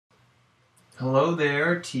Hello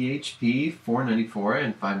there, THP 494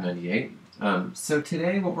 and 598. So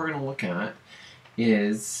today what we're going to look at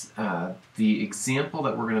is the example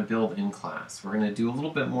that we're going to build in class. We're going to do a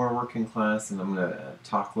little bit more work in class, and I'm going to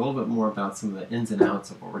talk a little bit more about some of the ins and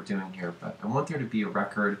outs of what we're doing here, but I want there to be a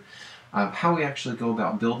record of how we actually go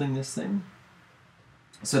about building this thing,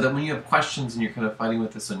 so that when you have questions and you're kind of fighting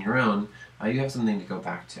with this on your own, you have something to go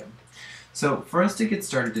back to. So for us to get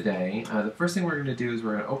started today, the first thing we're going to do is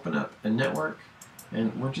we're going to open up a network,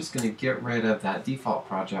 and we're just going to get rid of that default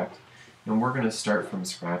project, and we're going to start from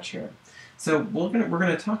scratch here. So we're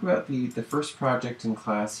going to talk about the first project in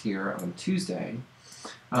class here on Tuesday.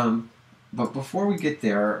 But before we get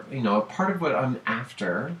there, a part of what I'm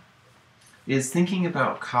after is thinking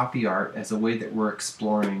about copy art as a way that we're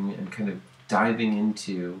exploring and kind of diving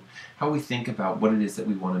into how we think about what it is that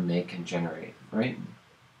we want to make and generate, right?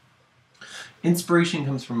 Inspiration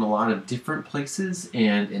comes from a lot of different places,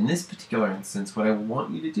 and in this particular instance, what I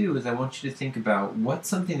want you to do is I want you to think about what's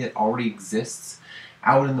something that already exists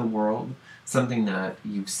out in the world, something that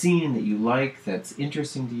you've seen, that you like, that's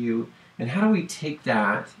interesting to you, and how do we take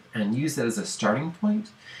that and use that as a starting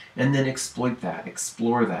point, and then exploit that,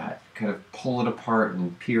 explore that, kind of pull it apart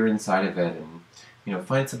and peer inside of it, and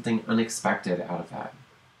find something unexpected out of that.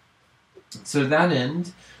 So to that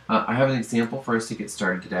end, I have an example for us to get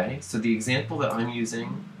started today. So the example that I'm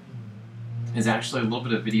using is actually a little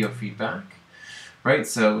bit of video feedback, right?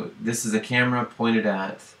 So this is a camera pointed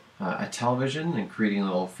at a television and creating a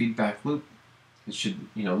little feedback loop. It should,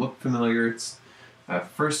 look familiar. Its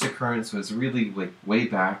first occurrence was really like way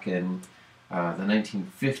back in the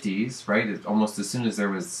 1950s, right? Almost as soon as there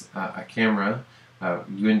was a camera,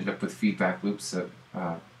 you ended up with feedback loops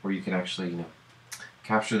where you could actually,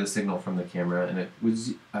 capture the signal from the camera, and it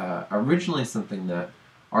was originally something that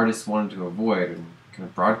artists wanted to avoid and kind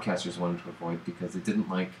of broadcasters wanted to avoid because they didn't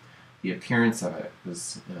like the appearance of it. It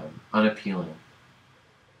was unappealing.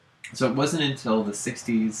 So it wasn't until the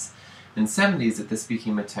 60s and 70s that this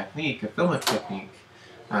became a technique, a filmic technique,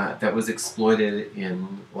 that was exploited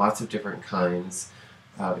in lots of different kinds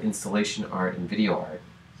of installation art and video art.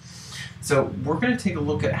 So we're going to take a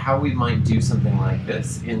look at how we might do something like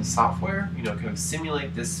this in software, kind of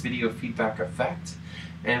simulate this video feedback effect,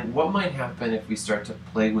 and what might happen if we start to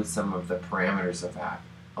play with some of the parameters of that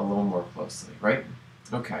a little more closely, right?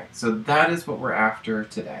 Okay, so that is what we're after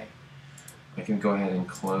today. I can go ahead and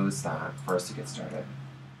close that for us to get started.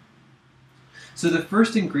 So the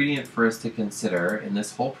first ingredient for us to consider in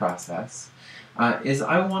this whole process is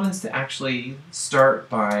I want us to actually start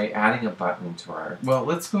by adding a button to our, well,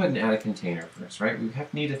 let's go ahead and add a container first, right? We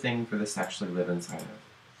need a thing for this to actually live inside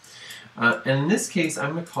of. And in this case,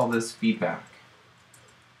 I'm going to call this feedback,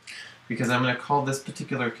 because I'm going to call this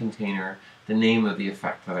particular container the name of the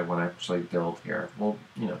effect that I want to actually build here. Well,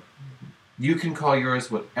 you can call yours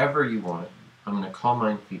whatever you want. I'm going to call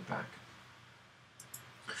mine feedback.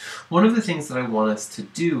 One of the things that I want us to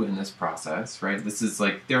do in this process, right,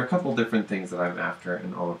 there are a couple different things that I'm after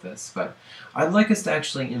in all of this, but I'd like us to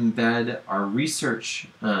actually embed our research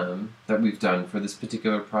that we've done for this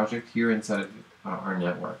particular project here inside of our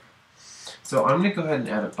network. So I'm going to go ahead and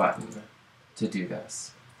add a button to do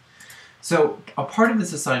this. So a part of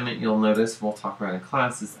this assignment you'll notice, we'll talk about in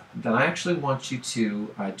class, is that I actually want you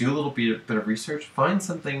to do a little bit of research, find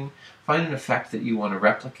an effect that you want to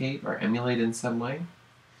replicate or emulate in some way,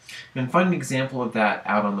 and find an example of that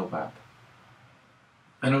out on the web.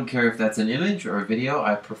 I don't care if that's an image or a video.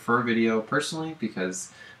 I prefer video personally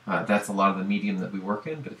because that's a lot of the medium that we work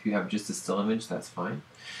in, but if you have just a still image, that's fine.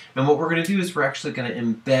 And what we're going to do is we're actually going to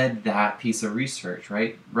embed that piece of research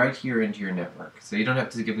right here into your network. So you don't have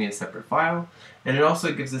to give me a separate file, and it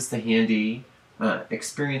also gives us the handy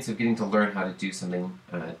experience of getting to learn how to do something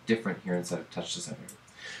different here inside of TouchDesigner.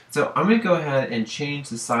 So I'm going to go ahead and change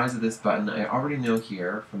the size of this button. I already know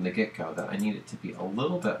here from the get-go that I need it to be a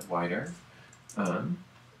little bit wider.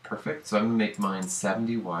 Perfect. So I'm going to make mine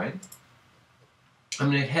 70 wide.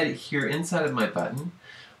 I'm going to head here inside of my button.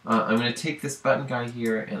 I'm going to take this button guy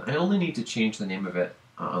here, and I only need to change the name of it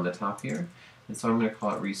on the top here. And so I'm going to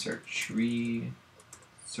call it Research.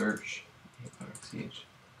 Research.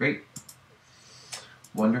 Great.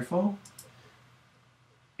 Wonderful.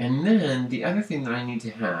 And then the other thing that I need to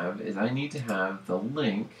have is I need to have the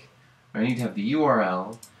link, or I need to have the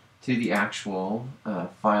URL to the actual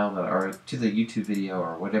file or to the YouTube video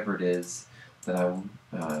or whatever it is that I'm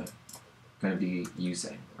going to be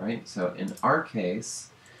using, right? So in our case,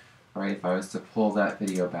 right, if I was to pull that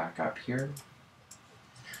video back up here,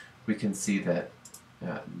 we can see that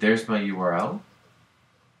there's my URL,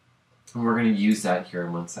 and we're going to use that here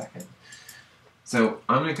in 1 second. So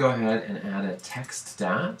I'm going to go ahead and add a text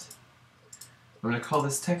dat, I'm going to call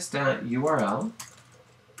this text.url.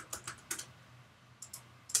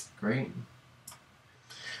 Great.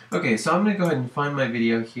 Okay, so I'm going to go ahead and find my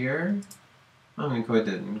video here. I'm going to go ahead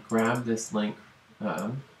and grab this link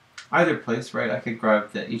either place, right? I could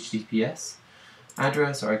grab the HTTPS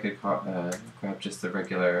address, or I could grab just the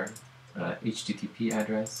regular HTTP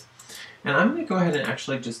address. And I'm going to go ahead and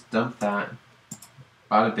actually just dump that,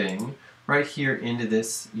 bada bing, right here into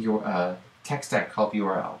this text stack called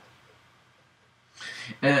URL.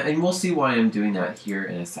 And we'll see why I'm doing that here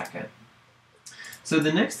in a second. So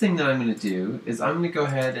the next thing that I'm going to do is I'm going to go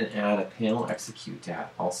ahead and add a panel execute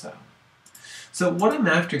tat also. So what I'm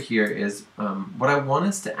after here is what I want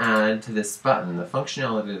us to add to this button, the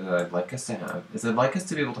functionality that I'd like us to have, is I'd like us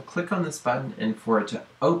to be able to click on this button and for it to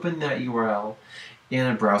open that URL in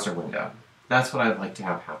a browser window. That's what I'd like to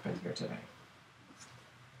have happen here today.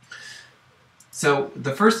 So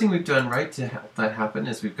the first thing we've done right to help that happen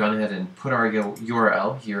is we've gone ahead and put our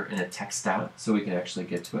URL here in a text stat so we can actually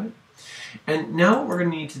get to it. And now what we're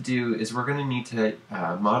going to need to do is we're going to need to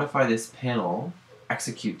modify this panel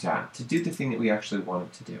execute tat to do the thing that we actually want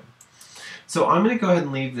it to do. So I'm going to go ahead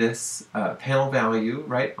and leave this panel value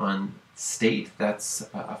right on state. That's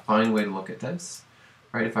a fine way to look at this.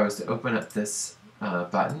 Right? If I was to open up this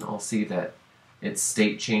button, I'll see that its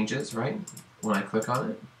state changes, right, when I click on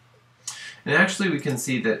it. And actually we can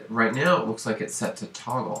see that right now it looks like it's set to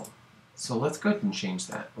toggle. So let's go ahead and change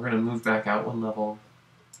that. We're going to move back out one level.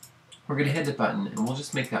 We're going to hit the button and we'll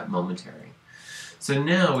just make that momentary. So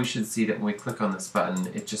now we should see that when we click on this button,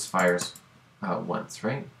 it just fires once,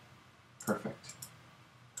 right? Perfect.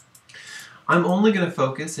 I'm only going to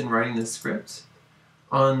focus in writing this script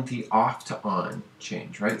on the off to on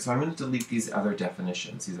change, right? So I'm going to delete these other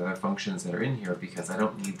definitions, these other functions that are in here because I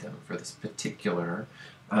don't need them for this particular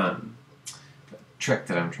trick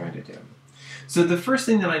that I'm trying to do. So the first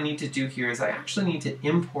thing that I need to do here is I actually need to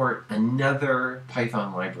import another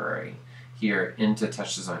Python library here into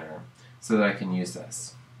TouchDesigner so that I can use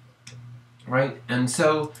this, right? And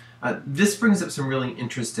so this brings up some really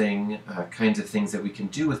interesting kinds of things that we can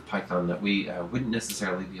do with Python that we wouldn't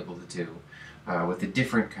necessarily be able to do with a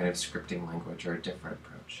different kind of scripting language or a different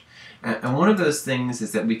approach. And one of those things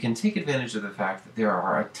is that we can take advantage of the fact that there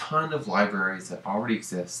are a ton of libraries that already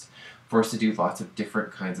exist for us to do lots of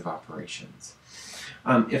different kinds of operations.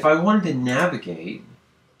 If I wanted to navigate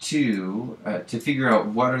to figure out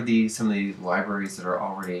what are some of the libraries that are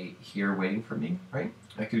already here waiting for me, right?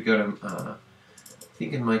 I could go to, I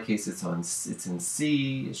think in my case it's in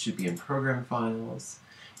C, it should be in Program Files,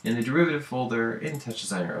 in the derivative folder, in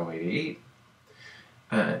TouchDesigner 0888,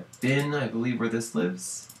 bin, I believe where this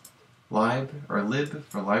lives, lib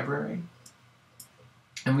for library.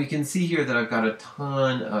 And we can see here that I've got a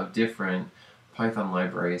ton of different Python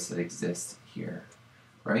libraries that exist here,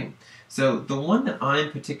 right? So the one that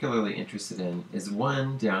I'm particularly interested in is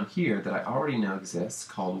one down here that I already know exists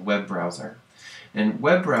called web browser. And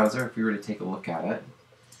web browser, if we were to take a look at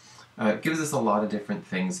it, gives us a lot of different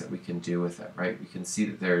things that we can do with it, right? We can see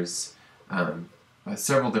that there's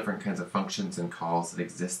several different kinds of functions and calls that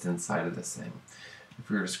exist inside of this thing. If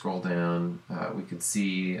we were to scroll down, we could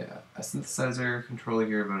see a synthesizer controller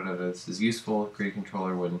here. This is useful. Create a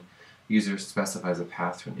controller when user specifies a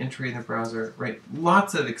path to an entry in the browser. Right?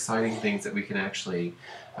 Lots of exciting things that we can actually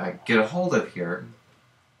get a hold of here.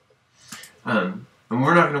 And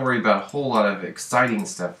we're not going to worry about a whole lot of exciting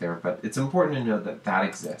stuff there, but it's important to know that that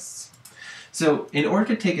exists. So in order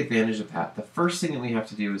to take advantage of that, the first thing that we have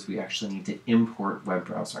to do is we actually need to import web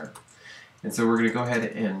browser. And so we're going to go ahead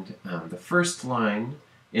and the first line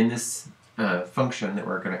in this function that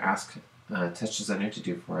we're going to ask TouchDesigner to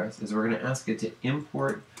do for us is we're going to ask it to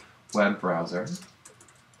import web browser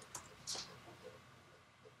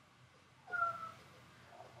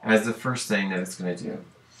as the first thing that it's going to do.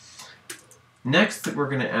 Next we're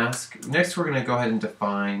going to go ahead and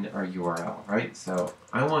define our URL, right? So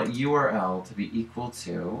I want URL to be equal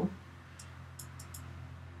to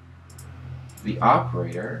the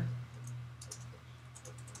operator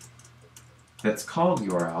that's called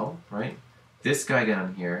URL, right? This guy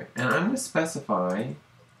down here, and I'm going to specify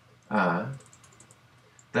that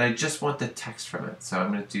I just want the text from it. So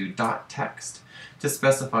I'm going to do .text to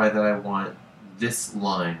specify that I want this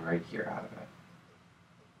line right here out of it.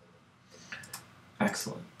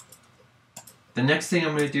 Excellent. The next thing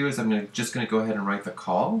I'm going to do is just going to go ahead and write the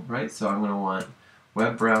call, right? So I'm going to want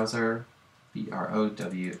web browser,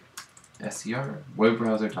 B-R-O-W-S-E-R, web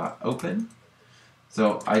browser.open.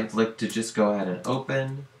 So I'd like to just go ahead and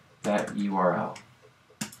open that URL.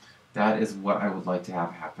 That is what I would like to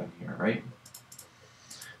have happen here, right?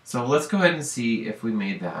 So let's go ahead and see if we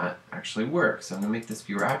made that actually work. So I'm going to make this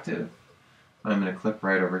viewer active. I'm going to click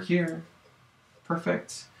right over here.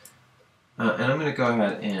 Perfect. And I'm going to go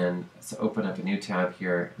ahead and open up a new tab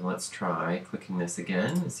here, and let's try clicking this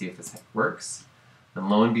again and see if this works. And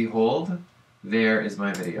lo and behold, there is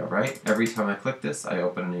my video, right? Every time I click this, I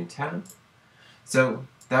open a new tab. So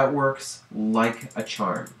that works like a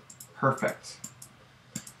charm. Perfect.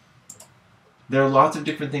 There are lots of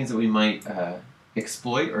different things that we might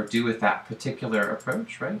exploit or do with that particular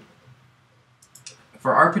approach, right?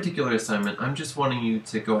 For our particular assignment, I'm just wanting you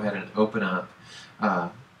to go ahead and open up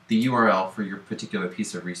the URL for your particular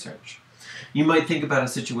piece of research. You might think about a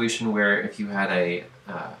situation where if you had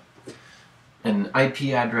an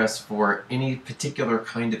IP address for any particular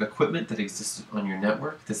kind of equipment that existed on your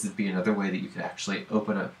network, this would be another way that you could actually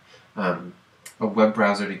open up a web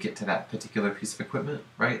browser to get to that particular piece of equipment,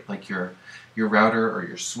 right? Like your router or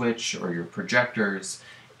your switch or your projectors,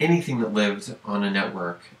 anything that lived on a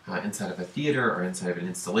network inside of a theater or inside of an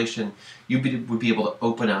installation, you would be able to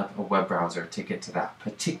open up a web browser to get to that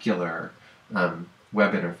particular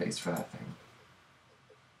web interface for that thing.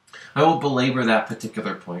 I won't belabor that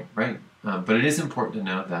particular point, right? But it is important to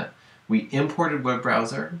know that we imported web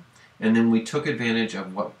browser, and then we took advantage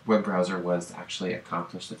of what web browser was to actually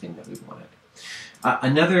accomplish the thing that we wanted.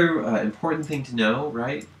 Another important thing to know,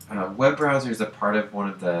 right? Web browser is a part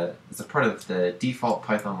of the default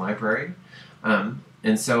Python library,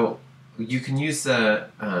 and so you can use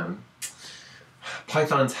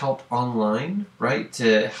Python's help online, right,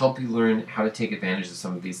 to help you learn how to take advantage of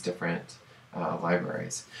some of these different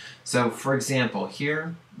libraries. So, for example,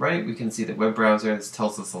 here, right, we can see that web browser. This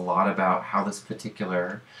tells us a lot about how this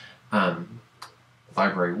particular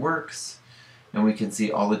library works. And we can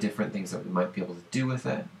see all the different things that we might be able to do with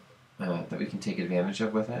it, that we can take advantage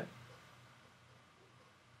of with it.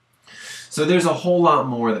 So there's a whole lot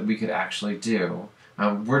more that we could actually do.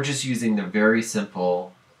 We're just using the very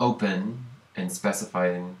simple open and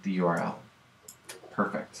specifying the URL.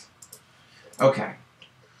 Perfect. Okay.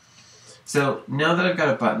 So now that I've got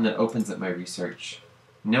a button that opens up my research,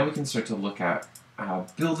 now we can start to look at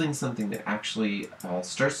building something that actually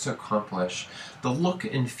starts to accomplish the look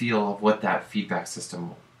and feel of what that feedback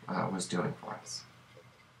system was doing for us.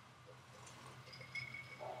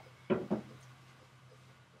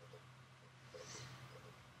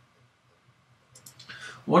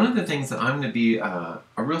 One of the things that I'm going to be a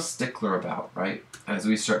real stickler about, right, as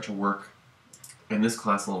we start to work in this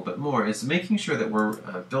class a little bit more, is making sure that we're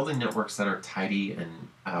building networks that are tidy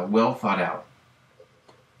and well thought out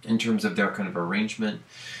in terms of their kind of arrangement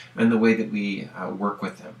and the way that we work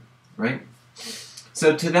with them, right?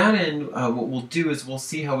 So to that end, what we'll do is we'll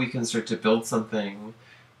see how we can start to build something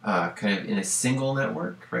kind of in a single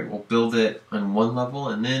network, right? We'll build it on one level,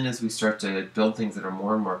 and then as we start to build things that are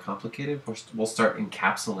more and more complicated, we'll start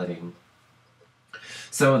encapsulating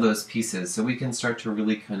some of those pieces so we can start to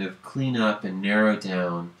really kind of clean up and narrow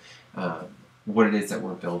down what it is that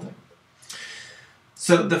we're building.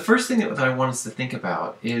 So the first thing that I want us to think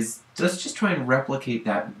about is let's just try and replicate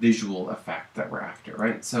that visual effect that we're after,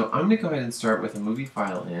 right? So I'm going to go ahead and start with a movie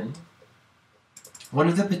file in. One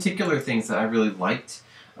of the particular things that I really liked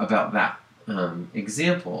about that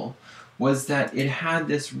example was that it had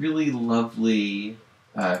this really lovely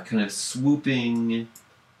kind of swooping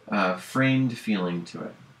framed feeling to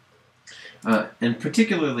it. And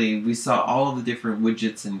particularly we saw all of the different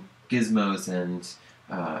widgets and gizmos and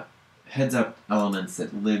heads-up elements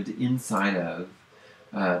that lived inside of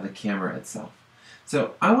the camera itself.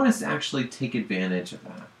 So I want us to actually take advantage of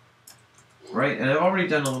that, right? And I've already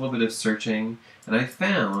done a little bit of searching, and I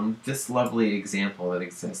found this lovely example that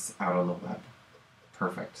exists out on the web.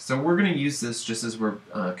 Perfect. So we're going to use this just as we're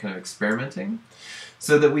kind of experimenting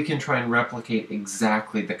so that we can try and replicate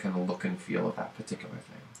exactly the kind of look and feel of that particular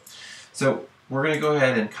thing. So we're going to go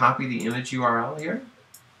ahead and copy the image URL here.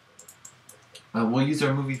 We'll use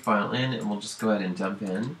our movie file in, and we'll just go ahead and dump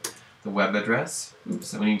in the web address. Oops,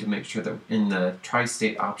 so we need to make sure that in the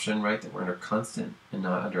tri-state option, right, that we're under constant and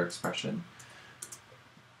not under expression.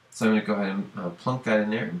 So I'm going to go ahead and plunk that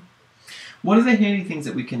in there. One of the handy things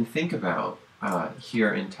that we can think about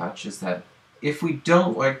here in Touch is that if we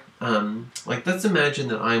don't like let's imagine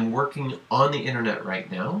that I'm working on the internet right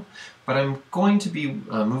now, but I'm going to be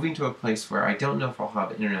moving to a place where I don't know if I'll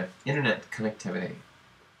have internet connectivity.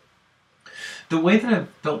 The way that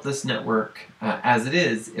I've built this network as it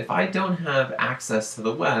is, if I don't have access to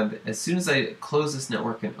the web, as soon as I close this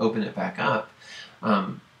network and open it back up,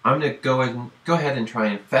 I'm going to go ahead and try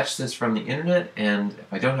and fetch this from the internet, and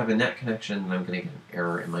if I don't have a net connection, then I'm going to get an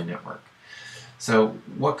error in my network. So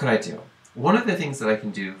what could I do? One of the things that I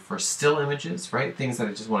can do for still images, right, things that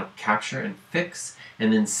I just want to capture and fix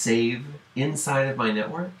and then save inside of my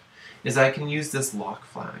network, is I can use this lock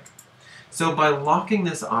flag. So by locking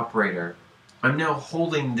this operator, I'm now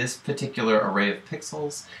holding this particular array of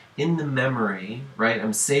pixels in the memory, right?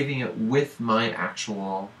 I'm saving it with my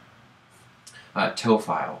actual TOE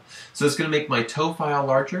file. So it's going to make my TOE file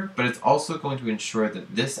larger, but it's also going to ensure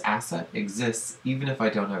that this asset exists even if I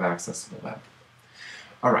don't have access to the web.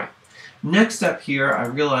 All right. Next up here, I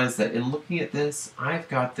realized that in looking at this, I've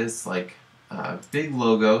got this like big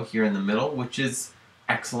logo here in the middle, which is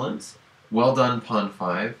excellent. Well done, Pond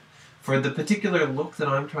 5. For the particular look that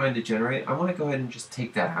I'm trying to generate, I want to go ahead and just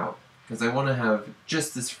take that out because I want to have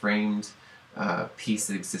just this framed piece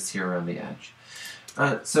that exists here around the edge.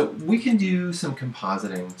 So we can do some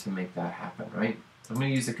compositing to make that happen, right? I'm going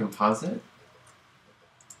to use a composite.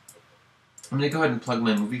 I'm going to go ahead and plug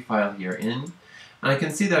my movie file here in. And I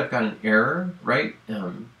can see that I've got an error, right,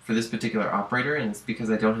 for this particular operator, and it's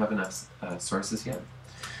because I don't have enough sources yet.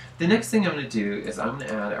 The next thing I'm going to do is I'm going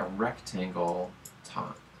to add a rectangle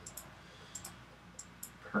top.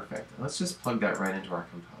 Perfect. Let's just plug that right into our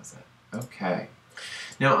composite. Okay.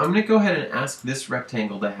 Now I'm going to go ahead and ask this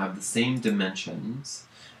rectangle to have the same dimensions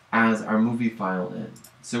as our movie file in.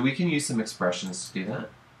 So we can use some expressions to do that.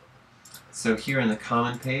 So here in the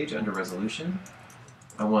common page under resolution,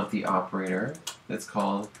 I want the operator that's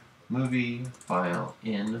called movie file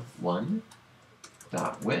in 1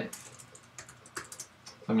 dot width.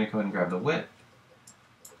 So I'm going to go ahead and grab the width,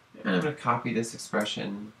 and I'm going to copy this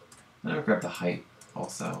expression, and I'm going to grab the height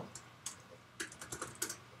also.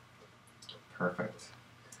 Perfect.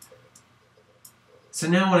 So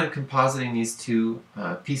now when I'm compositing these two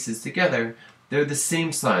pieces together, they're the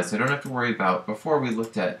same size, so I don't have to worry about, before we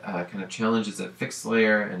looked at kind of challenges of fixed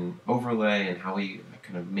layer and overlay and how we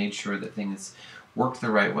kind of made sure that things worked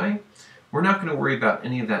the right way, we're not going to worry about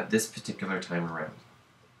any of that this particular time around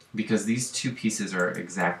because these two pieces are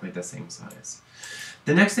exactly the same size.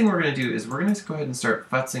 The next thing we're going to do is we're going to go ahead and start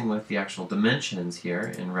futzing with the actual dimensions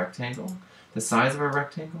here in rectangle, the size of our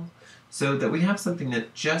rectangle, so that we have something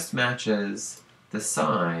that just matches the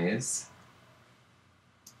size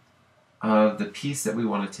of the piece that we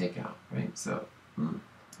want to take out, right? So,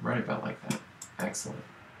 right about like that. Excellent.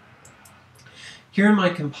 Here in my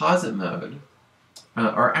composite mode,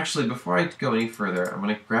 or actually before I go any further, I'm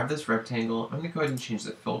going to grab this rectangle, I'm going to go ahead and change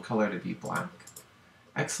the fill color to be black.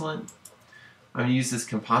 Excellent. I'm going to use this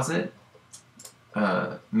composite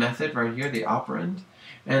method right here, the operand,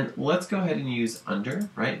 and let's go ahead and use under,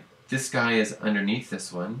 right? This guy is underneath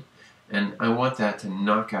this one, and I want that to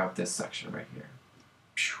knock out this section right here.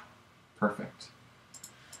 Perfect.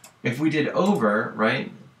 If we did over,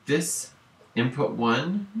 right, this input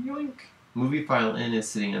 1, yoink, movie file in is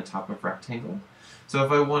sitting on top of rectangle. So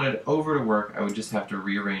if I wanted over to work, I would just have to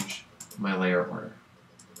rearrange my layer order.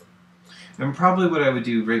 And probably what I would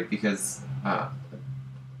do, right, because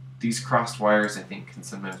these crossed wires I think can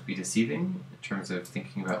sometimes be deceiving in terms of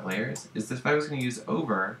thinking about layers, is that if I was going to use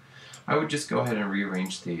over, I would just go ahead and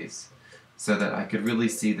rearrange these so that I could really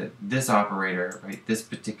see that this operator, right, this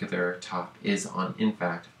particular top is on, in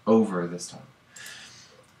fact, over this top.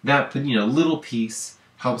 That, little piece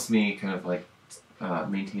helps me kind of like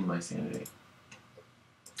maintain my sanity.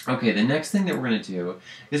 Okay, the next thing that we're going to do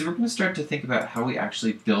is we're going to start to think about how we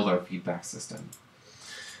actually build our feedback system.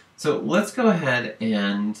 So let's go ahead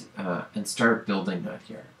and start building that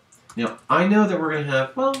here. Now, I know that we're going to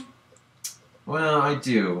have, well, I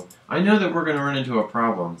do. I know that we're going to run into a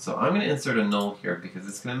problem, so I'm going to insert a null here because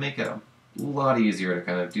it's going to make it a lot easier to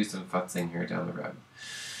kind of do some futzing here down the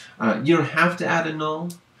road. You don't have to add a null.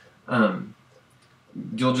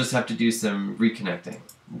 You'll just have to do some reconnecting.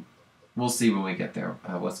 We'll see when we get there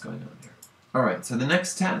what's going on here. All right, so the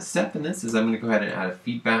next step in this is I'm going to go ahead and add a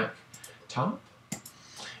feedback top.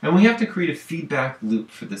 And we have to create a feedback loop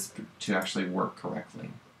for this to actually work correctly.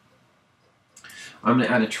 I'm going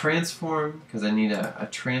to add a transform because I need a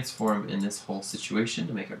transform in this whole situation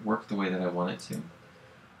to make it work the way that I want it to.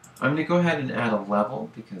 I'm going to go ahead and add a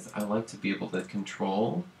level because I like to be able to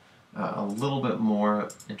control a little bit more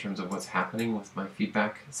in terms of what's happening with my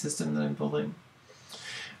feedback system that I'm building.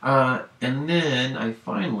 And then I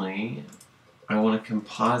want to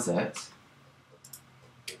composite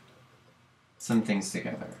some things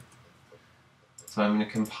together. So I'm going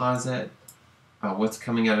to composite what's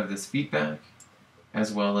coming out of this feedback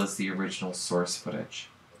as well as the original source footage.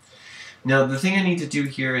 Now the thing I need to do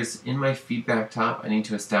here is in my feedback top I need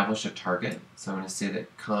to establish a target. So I'm going to say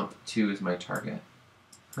that comp2 is my target.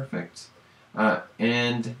 Perfect.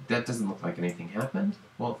 And that doesn't look like anything happened.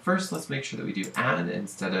 Well, first let's make sure that we do add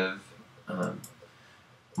instead of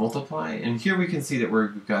multiply. And here we can see that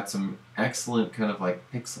we've got some excellent kind of like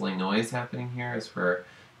pixely noise happening here as we're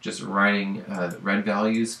just writing red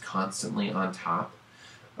values constantly on top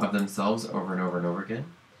of themselves over and over and over again.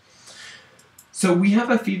 So we have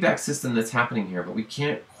a feedback system that's happening here, but we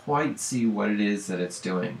can't quite see what it is that it's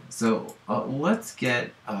doing. So let's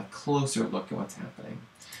get a closer look at what's happening.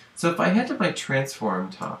 So if I head to my transform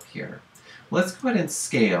top here, let's go ahead and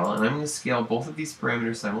scale, and I'm going to scale both of these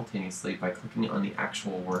parameters simultaneously by clicking on the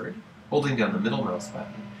actual word, holding down the middle mouse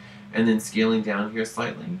button, and then scaling down here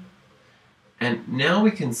slightly. And now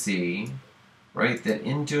we can see, right, that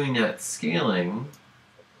in doing that scaling,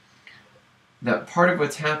 that part of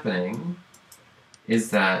what's happening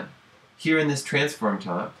is that here in this transform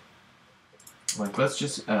top, like let's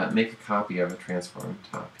just make a copy of a transform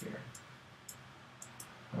top here.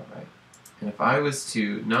 All right. And if I was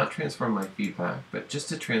to not transform my feedback, but just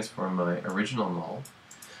to transform my original null,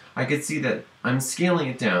 I could see that I'm scaling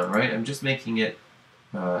it down, right? I'm just making it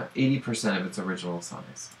 80% of its original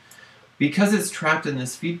size. Because it's trapped in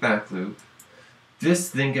this feedback loop, this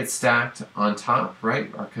then gets stacked on top,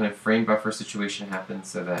 right? Our kind of frame buffer situation happens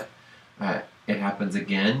so that it happens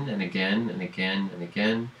again and again and again and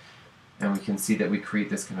again. And we can see that we create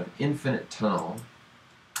this kind of infinite tunnel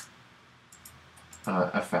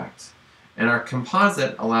effect. And our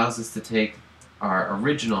composite allows us to take our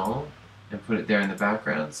original and put it there in the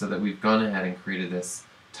background so that we've gone ahead and created this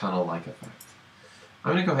tunnel-like effect.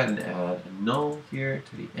 I'm going to go ahead and add a null here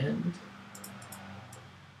to the end.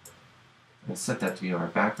 We'll set that to be our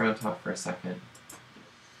background top for a second.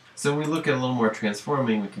 So when we look at a little more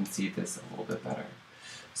transforming, we can see this a little bit better.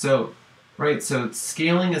 So, right, so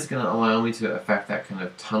scaling is going to allow me to affect that kind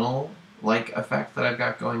of tunnel-like effect that I've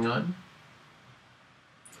got going on.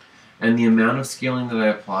 And the amount of scaling that I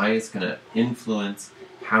apply is going to influence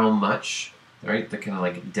how much, right, the kind of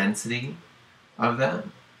like density of that.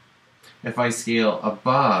 If I scale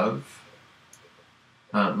above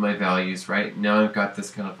my values, right, now I've got this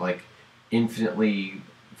kind of like infinitely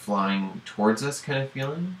flying towards us kind of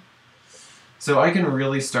feeling. So I can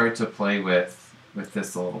really start to play with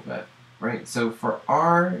this a little bit, right? So for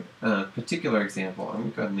our particular example, I'm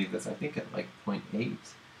going to go ahead and leave this, I think, at like 0.8,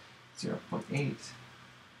 0.8.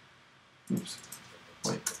 Oops,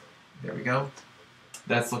 there we go.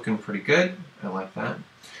 That's looking pretty good. I like that.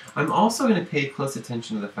 I'm also going to pay close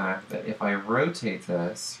attention to the fact that if I rotate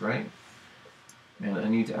this, right, and I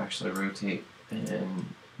need to actually rotate in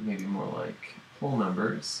maybe more like whole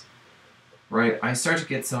numbers, right, I start to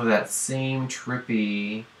get some of that same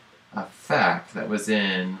trippy effect that was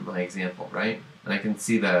in my example, right? And I can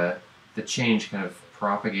see the change kind of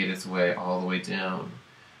propagate its way all the way down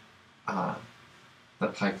the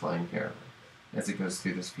pipeline here as it goes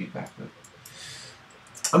through this feedback loop.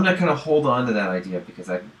 I'm going to kind of hold on to that idea because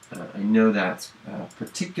I know that's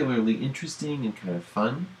particularly interesting and kind of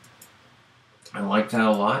fun. I like that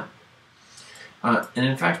a lot. And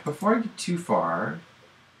in fact, before I get too far,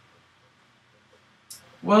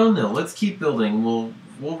 well, no, let's keep building.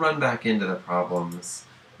 We'll run back into the problems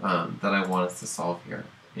that I want us to solve here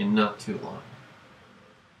in not too long.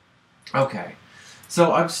 Okay.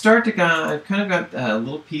 So I've kind of got a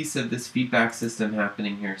little piece of this feedback system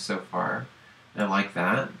happening here so far. I like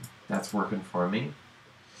that. That's working for me.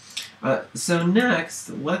 So next,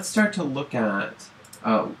 let's start to look at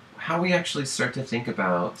how we actually start to think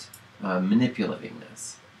about manipulating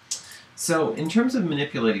this. So in terms of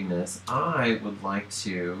manipulating this, I would like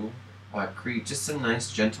to create just some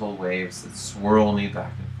nice gentle waves that swirl me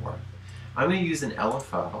back and forth. I'm going to use an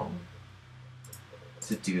LFO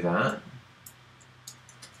to do that.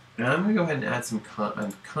 And I'm going to go ahead and add some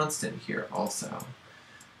constant here also,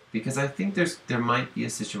 because I think there might be a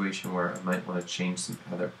situation where I might want to change some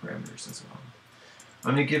other parameters as well.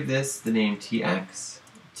 I'm going to give this the name TX,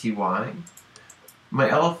 TY. My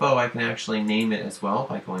LFO, I can actually name it as well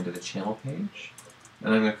by going to the channel page.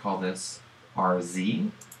 And I'm going to call this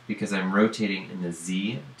RZ, because I'm rotating in the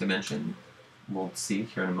Z dimension. We'll see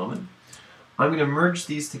here in a moment. I'm going to merge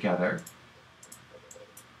these together.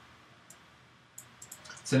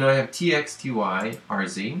 So now I have TX, TY,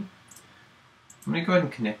 RZ. I'm going to go ahead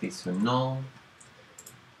and connect these to a null.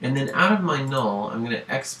 And then out of my null, I'm going to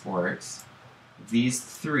export these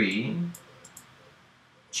three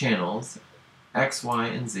channels, X, Y,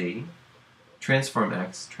 and Z, transform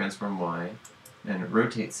X, transform Y, and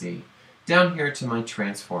rotate Z, down here to my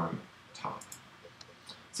transform top.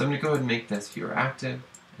 So I'm going to go ahead and make this viewer active,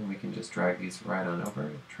 and we can just drag these right on over.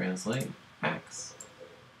 Translate X,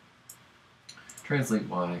 translate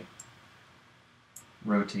Y,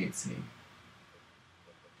 rotate Z.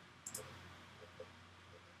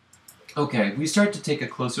 Okay, we start to take a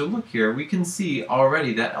closer look here. We can see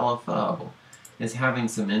already that LFO is having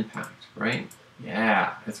some impact, right?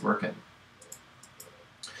 Yeah, it's working.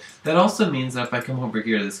 That also means that if I come over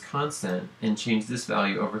here to this constant and change this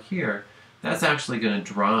value over here, that's actually going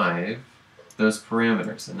to drive those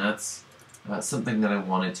parameters, and that's something that I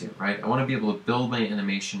want to do, right? I want to be able to build my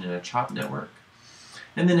animation in a chop network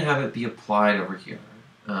and then have it be applied over here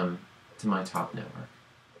to my top network.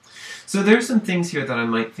 So there's some things here that I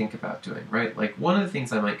might think about doing, right? Like one of the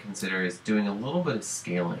things I might consider is doing a little bit of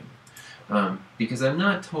scaling because I'm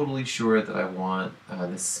not totally sure that I want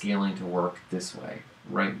the scaling to work this way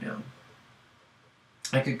right now.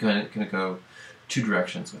 I could kind of go two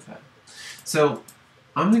directions with that. So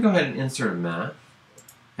I'm going to go ahead and insert a math,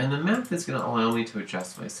 and the math is going to allow me to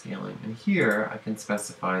adjust my scaling. And here I can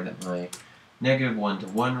specify that my -1 to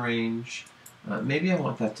 1 range, maybe I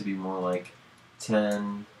want that to be more like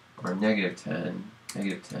 10 or -10,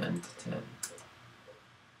 -10 to 10.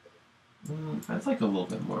 I'd like a little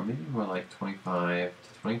bit more, maybe more like 25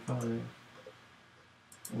 to 25.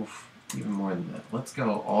 Oof, even more than that. Let's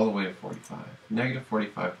go all the way to 45. -45 to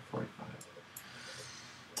 45.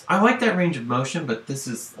 I like that range of motion, but this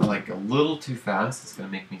is like a little too fast. It's going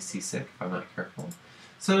to make me seasick if I'm not careful.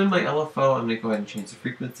 So in my LFO, I'm going to go ahead and change the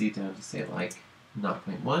frequency down to say like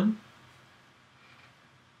 0.1.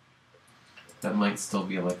 That might still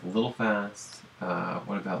be like a little fast.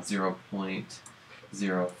 What about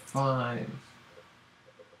 0.05?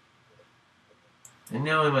 And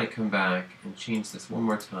now I might come back and change this one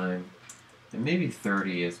more time. And maybe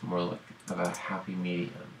 30 is more like of a happy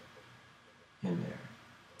medium in there.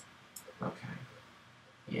 Okay.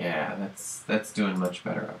 Yeah, that's doing much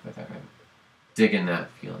better over there. I'm digging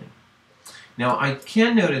that feeling. Now I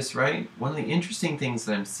can notice, right, one of the interesting things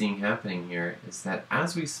that I'm seeing happening here is that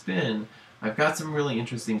as we spin, I've got some really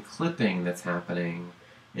interesting clipping that's happening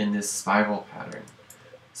in this spiral pattern.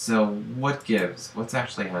 So what gives? What's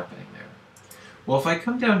actually happening there? Well, if I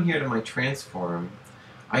come down here to my transform,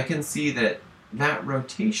 I can see that that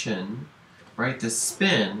rotation, right, the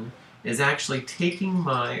spin, is actually taking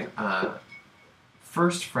my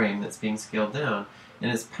first frame that's being scaled down and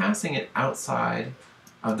it's passing it outside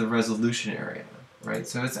of the resolution area, right?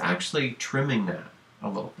 So it's actually trimming that a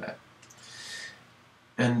little bit.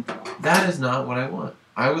 And that is not what I want.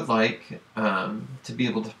 I would like to be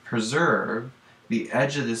able to preserve the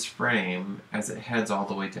edge of this frame as it heads all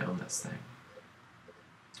the way down this thing.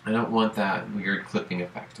 I don't want that weird clipping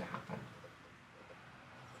effect to happen.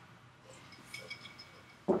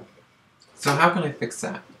 So how can I fix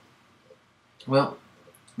that? Well,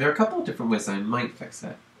 there are a couple of different ways I might fix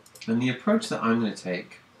it. And the approach that I'm going to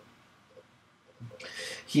take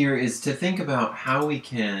here is to think about how we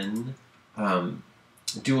can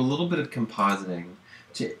do a little bit of compositing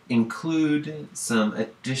to include some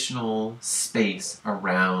additional space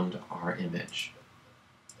around our image.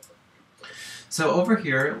 So over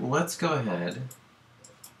here, let's go ahead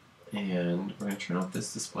and we're going to turn off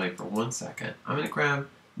this display for 1 second. I'm going to grab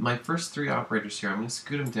my first 3 operators here. I'm going to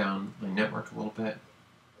scoot them down my network a little bit.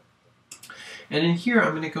 And in here,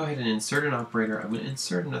 I'm going to go ahead and insert an operator. I'm going to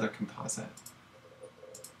insert another composite.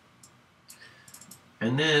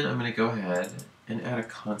 And then I'm going to go ahead and add a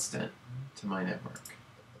constant to my network.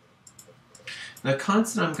 The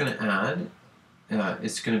constant I'm going to add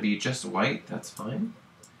is going to be just white. That's fine.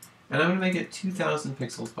 And I'm going to make it 2,000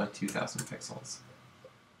 pixels by 2,000 pixels.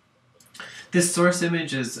 This source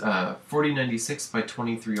image is 4096 by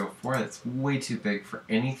 2304. That's way too big for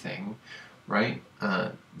anything, right,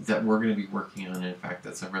 that we're going to be working on. In fact,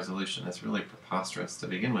 that's a resolution that's really preposterous to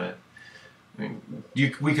begin with. I mean,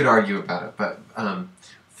 we could argue about it, but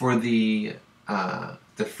for the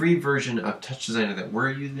free version of TouchDesigner that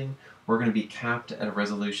we're using, we're going to be capped at a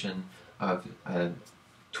resolution of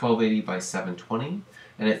 1280 by 720,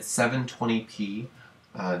 and at 720p,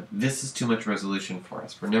 this is too much resolution for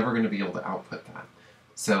us. We're never going to be able to output that.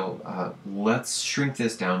 So let's shrink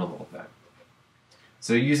this down a little bit.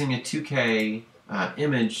 So using a 2K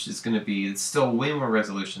image is going to be, it's still way more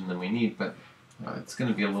resolution than we need, but it's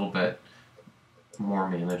going to be a little bit more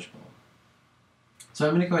manageable. So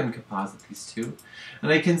I'm going to go ahead and composite these two.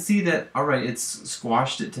 And I can see that, alright, it's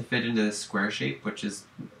squashed it to fit into this square shape, which is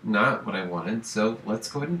not what I wanted. So let's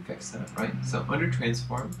go ahead and fix that, right? So under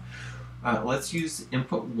transform, let's use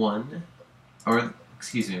input 1, or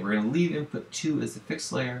excuse me, we're going to leave input 2 as the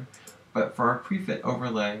fixed layer, but for our prefit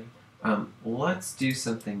overlay, let's do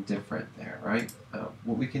something different there, right?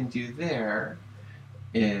 What we can do there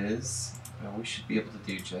is, we should be able to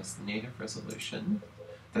do just native resolution.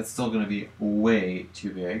 That's still going to be way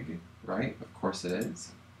too big, right? Of course it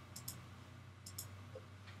is.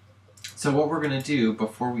 So what we're going to do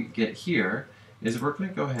before we get here is we're going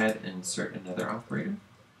to go ahead and insert another operator.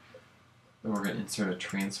 And we're going to insert a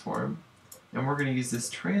transform. And we're going to use this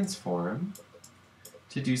transform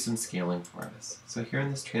to do some scaling for us. So here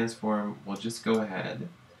in this transform, we'll just go ahead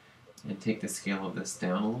and take the scale of this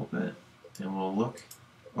down a little bit, and we'll look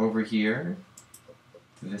over here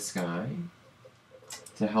to this guy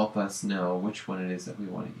to help us know which one it is that we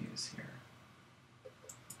want to use here.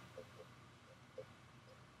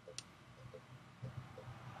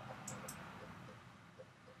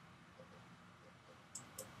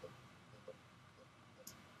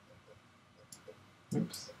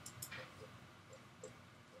 Oops.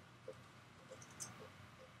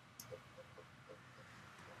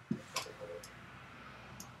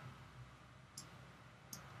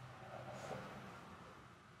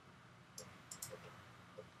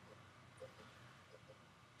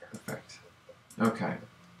 Perfect. Okay.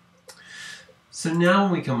 So now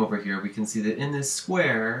when we come over here, we can see that in this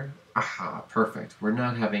square, aha, perfect. We're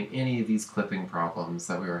not having any of these clipping problems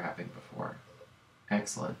that we were having before.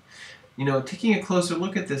 Excellent. You know, taking a closer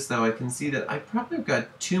look at this though, I can see that I probably have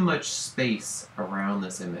got too much space around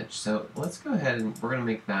this image. So let's go ahead and we're going to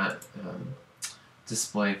make that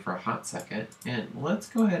display for a hot second. And let's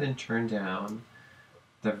go ahead and turn down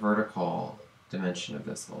the vertical dimension of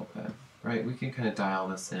this a little bit. Right, we can kind of dial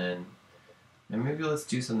this in. And maybe let's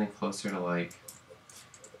do something closer to like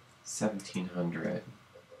 1700.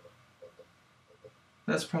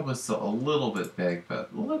 That's probably still a little bit big,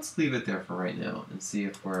 but let's leave it there for right now and see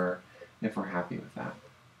if we're happy with that.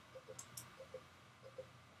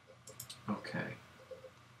 Okay.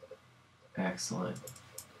 Excellent.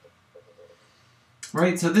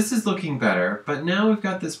 Right, so this is looking better, but now we've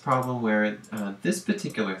got this problem where this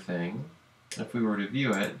particular thing, if we were to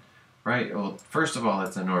view it, right, well, first of all,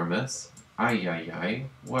 it's enormous. Ay, ay, ay,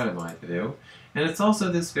 what am I to do? And it's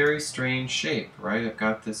also this very strange shape, right? I've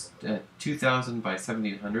got this 2000 by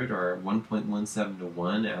 1700 or 1.17 to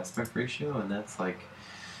 1 aspect ratio, and that's like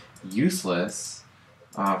useless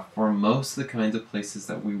for most of the kinds of places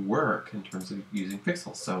that we work in terms of using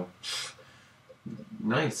pixels. So,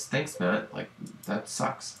 nice, thanks Matt, like that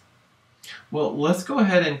sucks. Well, let's go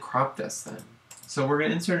ahead and crop this then. So we're going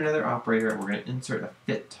to insert another operator, and we're going to insert a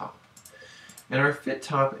fit top. And our fit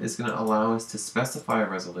top is going to allow us to specify a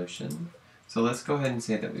resolution. So let's go ahead and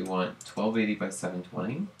say that we want 1280 by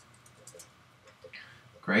 720.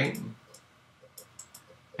 Great.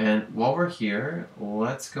 And while we're here,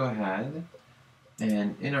 let's go ahead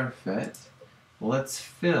and in our fit, let's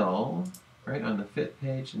fill, right on the fit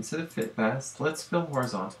page, instead of fit best, let's fill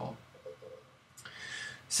horizontal.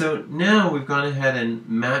 So now we've gone ahead and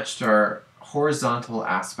matched our horizontal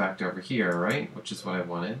aspect over here, right, which is what I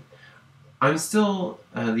wanted. I'm still,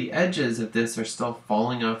 the edges of this are still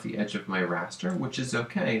falling off the edge of my raster, which is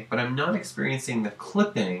okay, but I'm not experiencing the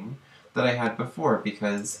clipping that I had before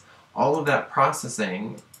because all of that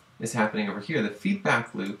processing is happening over here. The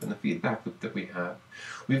feedback loop and the feedback loop that we have,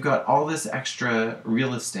 we've got all this extra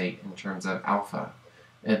real estate in terms of alpha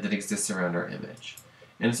that exists around our image.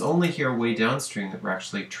 And it's only here way downstream that we're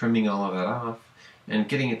actually trimming all of that off and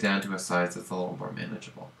getting it down to a size that's a little more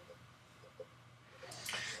manageable.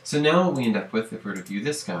 So now what we end up with, if we were to view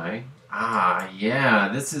this guy, yeah,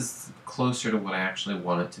 this is closer to what I actually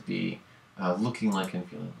want it to be looking like and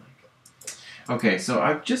feeling like. Okay, so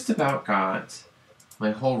I've just about got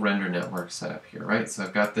my whole render network set up here, right? So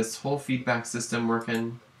I've got this whole feedback system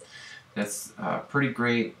working. That's pretty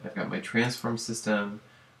great. I've got my transform system.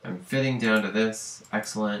 I'm fitting down to this.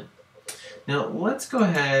 Excellent. Now let's go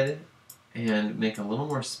ahead and make a little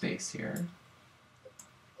more space here.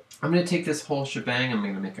 I'm going to take this whole shebang, I'm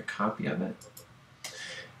going to make a copy of it.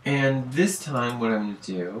 And this time what I'm going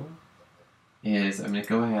to do is I'm going to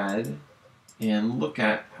go ahead and look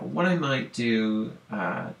at what I might do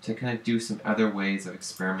to kind of do some other ways of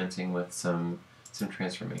experimenting with some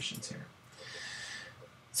transformations here.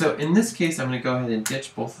 So in this case, I'm going to go ahead and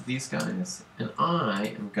ditch both of these guys, and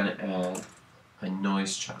I am going to add a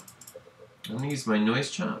noise chop. I'm going to use my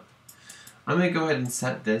noise chop. I'm going to go ahead and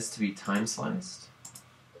set this to be time sliced.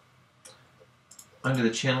 Under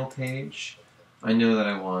the channel page, I know that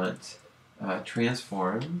I want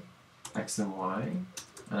transform, X and Y,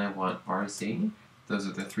 and I want RZ. Those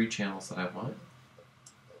are the three channels that I want.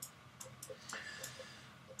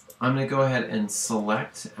 I'm going to go ahead and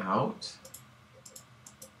select out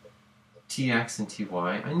TX and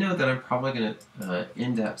TY. I know that I'm probably going to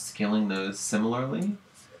end up scaling those similarly.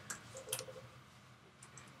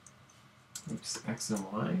 Oops, X and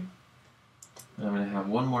Y. And I'm going to have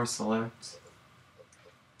one more select.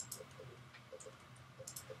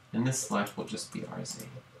 And this select will just be RZ.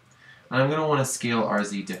 And I'm going to want to scale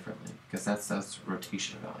RZ differently because that's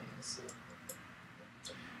rotation values.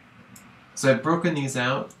 So I've broken these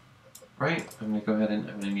out, right? I'm going to go ahead and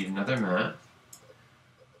I'm going to need another math.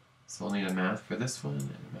 So So we'll need a math for this one and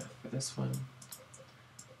a math for this one.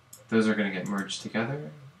 Those are going to get merged together.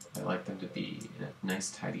 I like them to be in a nice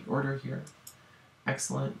tidy order here.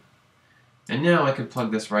 Excellent. And now I could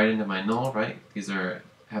plug this right into my null, right? These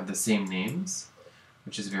have the same names,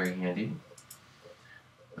 which is very handy.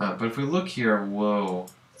 But if we look here, whoa,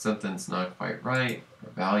 something's not quite right. Our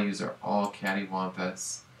values are all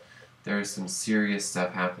cattywampus. There's some serious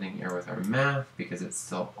stuff happening here with our math because it's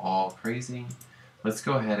still all crazy. Let's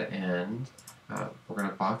go ahead and we're going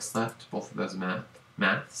to box left both of those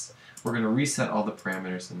maths. We're going to reset all the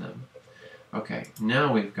parameters in them. Okay,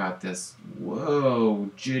 now we've got this,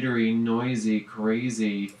 whoa, jittery, noisy,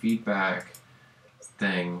 crazy feedback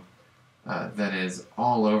thing that is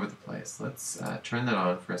all over the place. Let's turn that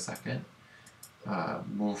on for a second. Never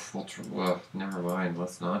mind,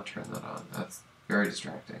 let's not turn that on. That's very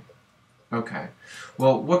distracting. Okay,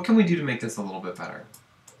 well, what can we do to make this a little bit better?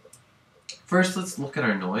 First, let's look at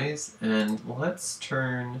our noise, and let's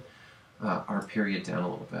turn our period down a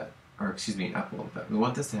little bit, or excuse me, up a little bit. We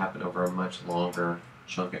want this to happen over a much longer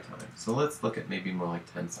chunk of time. So let's look at maybe more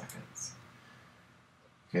like 10 seconds.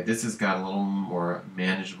 Okay, this has got a little more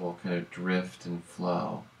manageable kind of drift and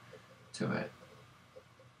flow to it.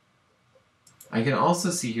 I can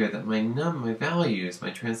also see here that my values, my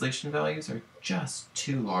translation values, are just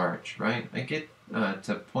too large, right? I get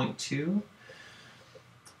to 0.2,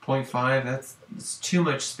 0.5, that's too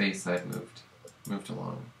much space that I've moved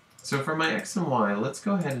along. So for my x and y, let's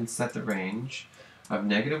go ahead and set the range of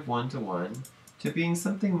 -1 to 1 to being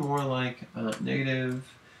something more like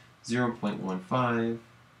 -0.15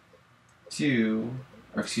 to,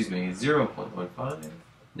 or excuse me, 0.15,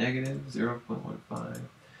 -0.15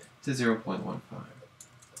 to 0.15.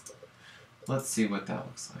 Let's see what that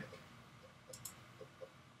looks like.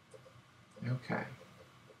 Okay.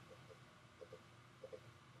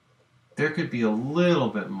 There could be a little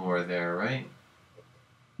bit more there, right?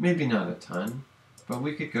 Maybe not a ton, but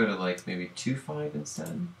we could go to like maybe 2.5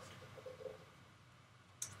 instead.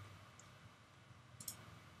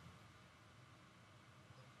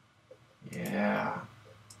 Yeah.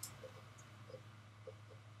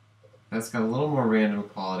 That's got a little more random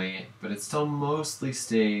quality, but it still mostly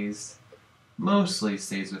stays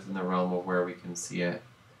within the realm of where we can see it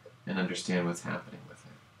and understand what's happening with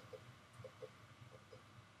it.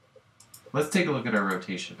 Let's take a look at our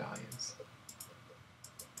rotation values.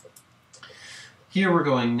 Here we're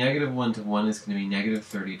going -1 to 1 is going to be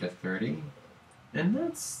 -30 to 30, and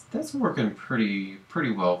that's working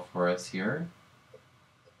pretty well for us here.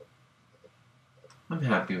 I'm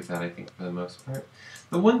happy with that, I think, for the most part.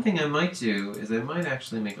 The one thing I might do is I might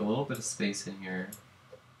actually make a little bit of space in here.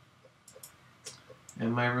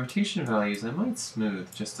 And my rotation values, I might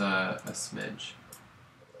smooth just a smidge.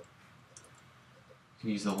 Can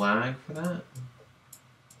use a lag for that.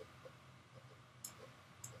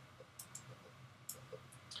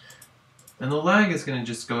 And the lag is going to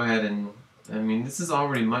just go ahead and, I mean, this is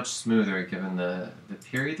already much smoother given the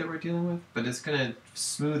period that we're dealing with, but it's going to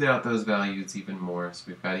smooth out those values even more, so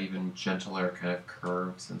we've got even gentler kind of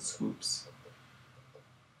curves and swoops.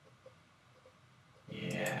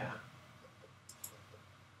 Yeah.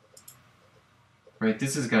 Right,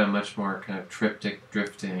 this has got a much more kind of triptych,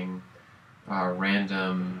 drifting,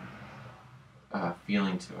 random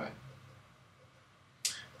feeling to it.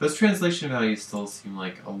 Those translation values still seem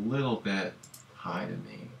like a little bit high to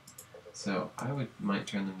me. So I might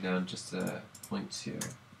turn them down just to 0.2.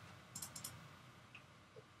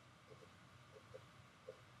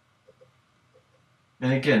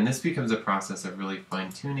 And again, this becomes a process of really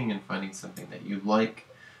fine-tuning and finding something that you like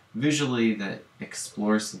visually, that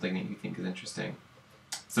explores something that you think is interesting.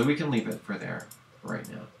 So we can leave it for there for right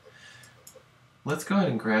now. Let's go ahead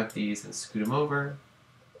and grab these and scoot them over.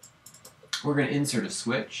 We're going to insert a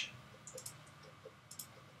switch.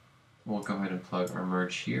 We'll go ahead and plug our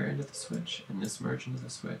merge here into the switch, and this merge into the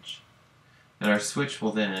switch. And our switch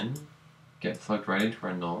will then get plugged right into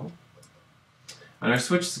our null. And our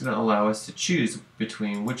switch is going to allow us to choose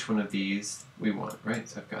between which one of these we want, right?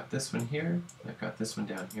 So I've got this one here, I've got this one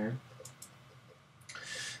down here.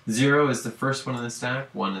 0 is the first one in the stack,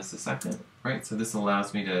 1 is the second, right? So this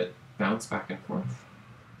allows me to bounce back and forth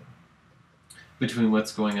between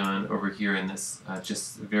what's going on over here in this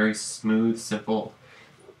just very smooth, simple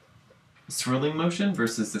swirling motion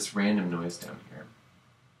versus this random noise down here.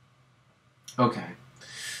 Okay,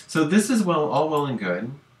 so this is all well and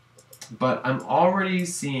good, but I'm already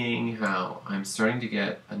seeing how I'm starting to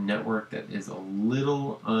get a network that is a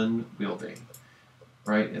little unwieldy,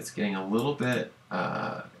 right? It's getting a little bit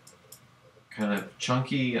kind of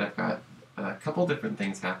chunky. I've got a couple different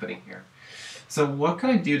things happening here. So what can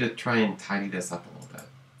I do to try and tidy this up a little bit?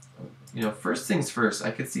 first things first,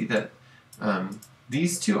 I could see that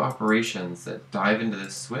these two operations that dive into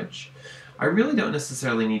this switch, I really don't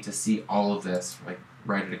necessarily need to see all of this like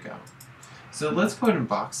ready to go. So let's go ahead and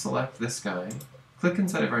box select this guy, click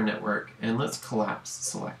inside of our network, and let's collapse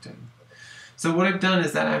selected. So what I've done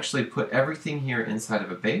is that actually put everything here inside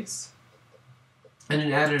of a base, and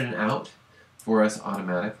it added an out for us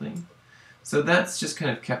automatically. So that's just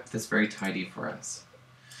kind of kept this very tidy for us.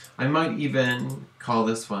 I might even call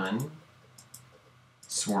this one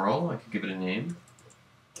swirl. I could give it a name.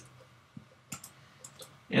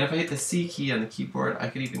 And if I hit the C key on the keyboard, I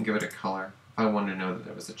could even give it a color. If I wanted to know that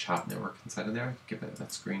there was a chop network inside of there, I could give it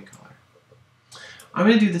that screen color. I'm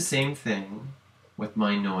going to do the same thing with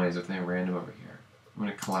my noise, with my random over here. I'm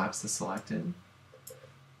going to collapse the selected.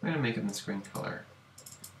 I'm going to make it in the screen color.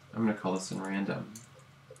 I'm going to call this in random.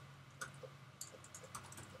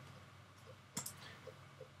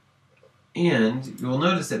 And you will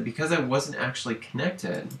notice that because I wasn't actually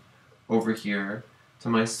connected over here to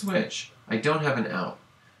my switch, I don't have an out.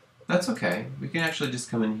 That's okay. We can actually just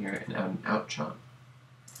come in here and add an out chomp.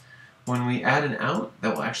 When we add an out,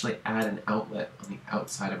 that will actually add an outlet on the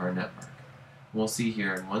outside of our network. We'll see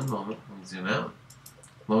here in one moment when we zoom out.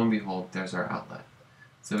 Lo and behold, there's our outlet.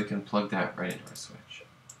 So we can plug that right into our switch.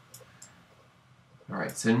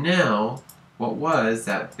 Alright, so now what was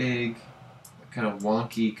that big, kind of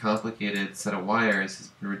wonky, complicated set of wires has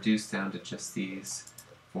been reduced down to just these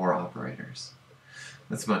 4 operators.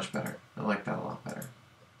 That's much better. I like that a lot better.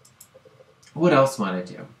 What else might I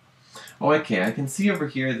do? Oh, okay, I can see over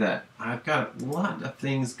here that I've got a lot of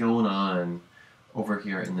things going on over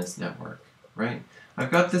here in this network, right?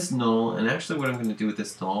 I've got this null, and actually what I'm going to do with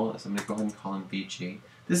this null is I'm going to go ahead and call him BG.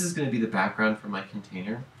 This is going to be the background for my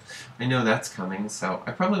container. I know that's coming, so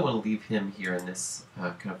I probably want to leave him here in this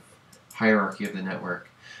kind of hierarchy of the network.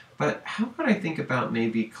 But how about I think about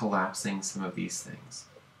maybe collapsing some of these things?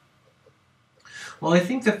 Well, I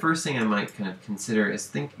think the first thing I might kind of consider is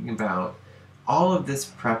thinking about all of this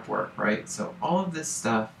prep work, right? So all of this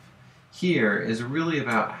stuff here is really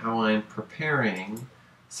about how I'm preparing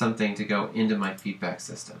something to go into my feedback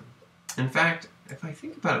system. In fact, if I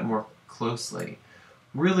think about it more closely,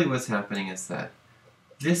 really what's happening is that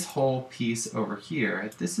this whole piece over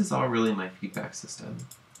here, this is all really my feedback system.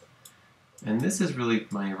 And this is really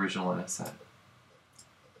my original asset.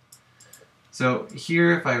 So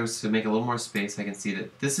here, if I was to make a little more space, I can see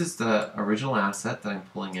that this is the original asset that I'm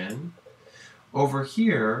pulling in. Over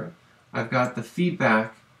here, I've got the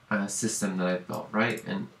feedback system that I've built, right?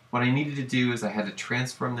 And what I needed to do is I had to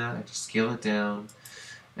transform that, I had to scale it down,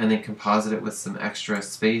 and then composite it with some extra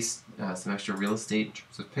space, some extra real estate in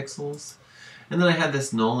terms of pixels. And then I had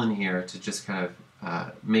this null in here to just kind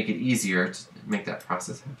of make it easier to make that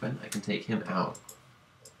process happen. I can take him out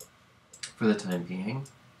for the time being.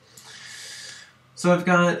 So I've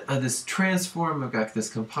got this transform, I've got this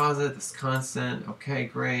composite, this constant, okay,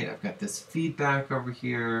 great. I've got this feedback over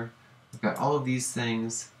here. I've got all of these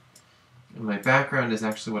things. And my background is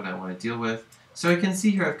actually what I want to deal with. So I can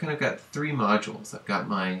see here I've kind of got 3 modules. I've got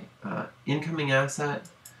my incoming asset,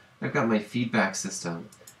 I've got my feedback system,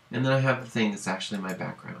 and then I have the thing that's actually my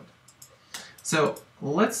background. So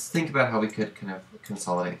let's think about how we could kind of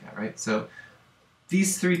consolidate that, right? So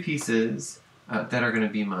these 3 pieces that are going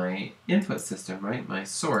to be my input system, right? My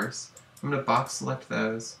source. I'm going to box select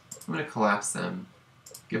those. I'm going to collapse them,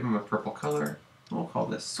 give them a purple color, and we'll call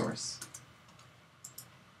this source.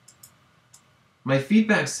 My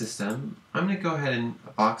feedback system, I'm going to go ahead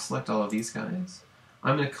and box select all of these guys.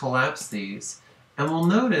 I'm going to collapse these, and we'll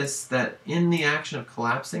notice that in the action of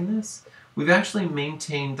collapsing this, we've actually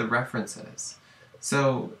maintained the references.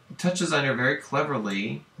 So TouchDesigner very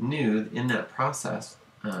cleverly knew in that process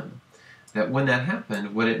that when that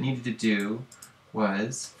happened, what it needed to do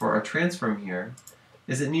was, for our transform here,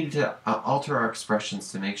 is it needed to alter our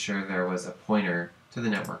expressions to make sure there was a pointer to the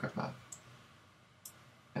network above.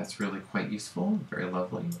 That's really quite useful, very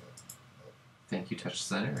lovely. Thank you,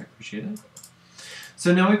 TouchDesigner, I appreciate it.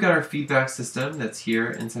 So now we've got our feedback system that's here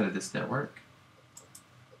inside of this network.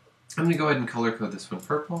 I'm going to go ahead and color code this one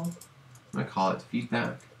purple. I'm going to call it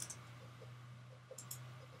feedback.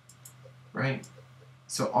 Right?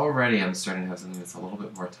 So already I'm starting to have something that's a little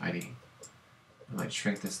bit more tidy. I might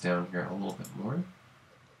shrink this down here a little bit more.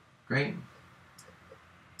 Great.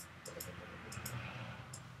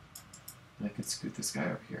 And I could scoot this guy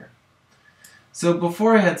over here. So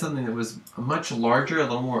before I had something that was much larger, a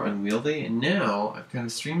little more unwieldy, and now I've kind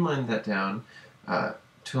of streamlined that down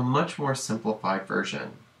to a much more simplified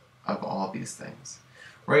version of all of these things.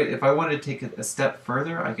 Right? If I wanted to take it a step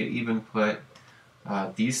further, I could even put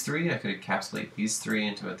these 3, I could encapsulate these 3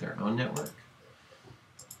 into their own network.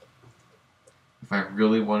 if I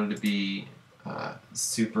really wanted to be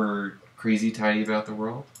super crazy tidy about the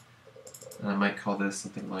world, I might call this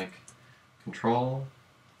something like control.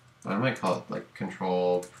 I might call it like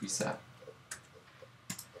control preset.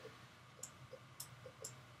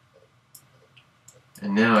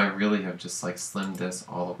 And now I really have just like slimmed this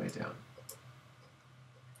all the way down.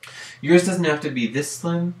 Yours doesn't have to be this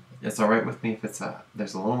slim. It's alright with me if it's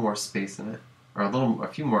there's a little more space in it, or a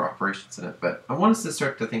few more operations in it. But I want us to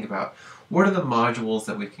start to think about what are the modules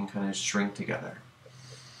that we can kind of shrink together.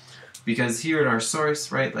 Because here in our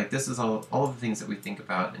source, right, like this is all of the things that we think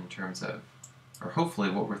about in terms of, or hopefully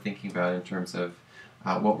what we're thinking about in terms of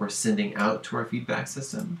what we're sending out to our feedback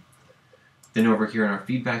system. Then over here in our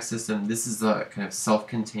feedback system, this is a kind of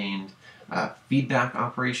self-contained feedback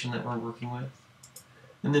operation that we're working with.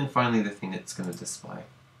 And then finally the thing that's going to display.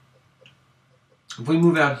 If we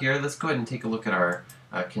move out here, let's go ahead and take a look at our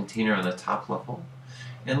container on the top level.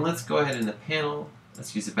 And let's go ahead in the panel,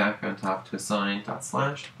 let's use the background top to assign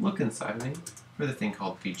 / look inside of me for the thing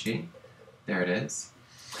called PG. There it is.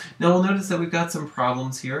 Now we'll notice that we've got some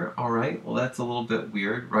problems here. Alright, well that's a little bit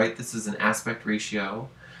weird, right? This is an aspect ratio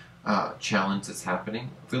challenge that's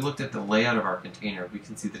happening. If we looked at the layout of our container, we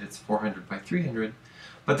can see that it's 400 by 300,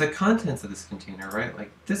 but the contents of this container, right,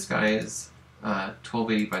 like this guy is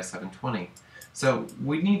 1280 by 720. So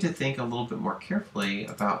we need to think a little bit more carefully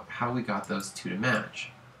about how we got those two to match.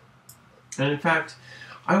 And in fact,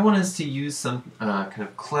 I want us to use some kind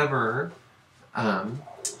of clever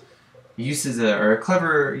uses, or a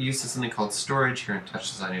clever use of something called storage here in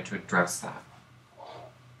TouchDesigner to address that.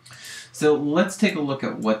 So let's take a look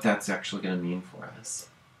at what that's actually going to mean for us.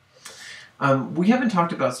 We haven't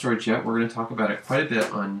talked about storage yet. We're going to talk about it quite a bit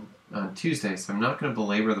on Tuesday, so I'm not going to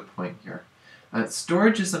belabor the point here.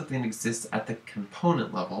 Storage is something that exists at the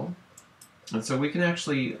component level, and so we can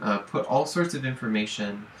actually put all sorts of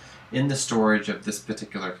information in the storage of this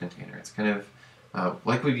particular container. It's kind of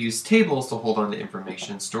like we've used tables to hold on to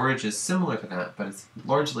information. Storage is similar to that, but it's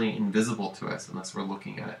largely invisible to us unless we're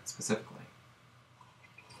looking at it specifically.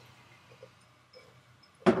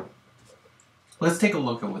 Let's take a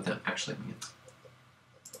look at what that actually means.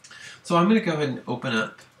 So I'm going to go ahead and open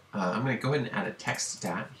up, I'm going to go ahead and add a text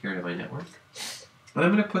stat here to my network. And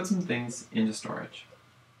I'm going to put some things into storage.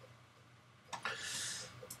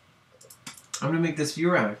 I'm going to make this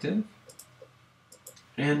viewer active.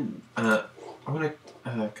 And I'm going to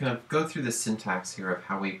kind of go through the syntax here of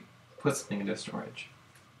how we put something into storage.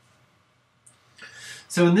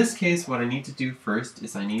 So in this case, what I need to do first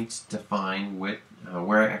is I need to define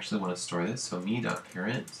where I actually want to store this. So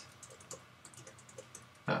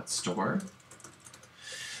me.parent.store.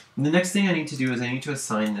 And the next thing I need to do is I need to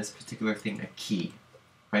assign this particular thing a key.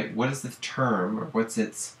 Right? What is the term, or what's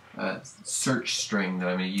its search string that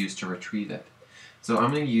I'm going to use to retrieve it? So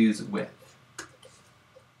I'm going to use with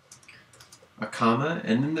a comma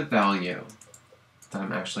and then the value that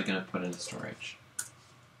I'm actually going to put into storage.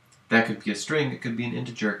 That could be a string, it could be an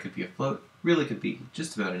integer, it could be a float, really could be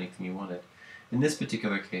just about anything you wanted. In this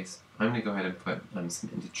particular case, I'm going to go ahead and put some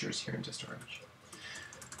integers here into storage.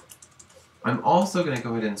 I'm also going to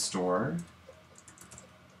go ahead and store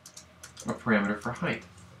a parameter for height.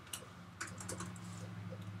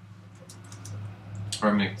 Or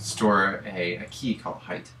I'm going to store a key called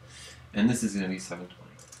height. And this is going to be 720.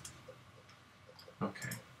 Okay.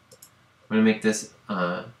 I'm going to make this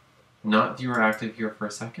not viewer active here for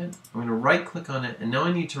a second. I'm going to right click on it, and now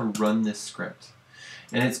I need to run this script.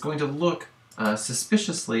 And it's going to look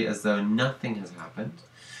suspiciously as though nothing has happened.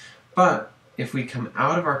 But if we come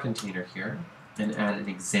out of our container here and add an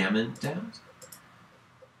examine dat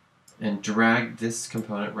and drag this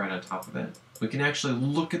component right on top of it, we can actually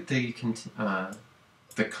look at the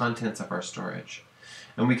contents of our storage.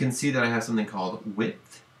 And we can see that I have something called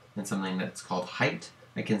width and something that's called height.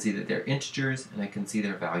 I can see that they're integers, and I can see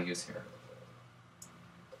their values here.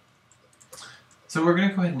 So we're going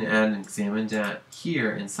to go ahead and add an examine dat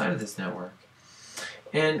here inside of this network.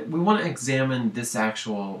 And we want to examine this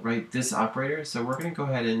actual, right, this operator. So we're going to go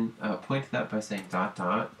ahead and point to that by saying ...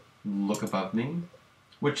 look above me,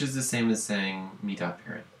 which is the same as saying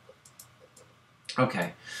me.parent.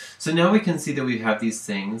 Okay, so now we can see that we have these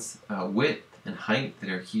things, width and height, that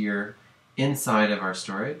are here inside of our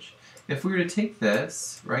storage. If we were to take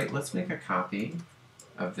this, right, let's make a copy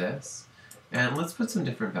of this, and let's put some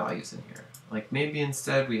different values in here. Like maybe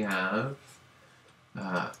instead we have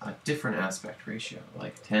a different aspect ratio,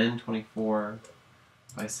 like 1024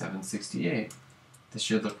 by 768. This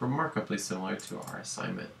should look remarkably similar to our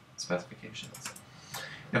assignment specifications.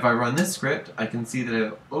 If I run this script, I can see that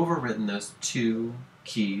I've overwritten those two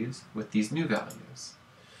keys with these new values.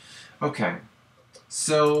 Okay,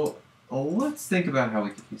 so let's think about how we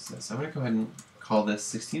could use this. I'm going to go ahead and call this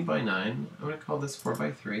 16 by 9. I'm going to call this 4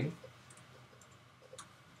 by 3.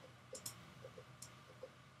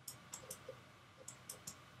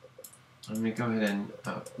 I'm going to go ahead and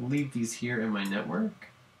leave these here in my network.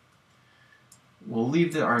 We'll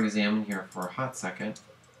leave our exam in here for a hot second,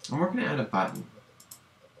 and we're going to add a button.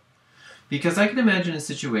 Because I can imagine a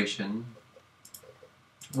situation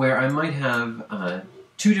where I might have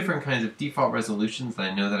two different kinds of default resolutions that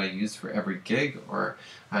I know that I use for every gig, or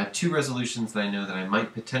two resolutions that I know that I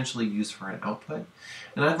might potentially use for an output.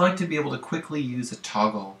 And I'd like to be able to quickly use a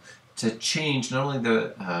toggle to change not only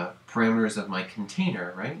the parameters of my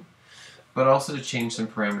container, right, but also to change some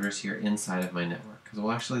parameters here inside of my network, because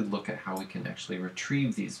we'll actually look at how we can actually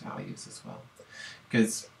retrieve these values as well.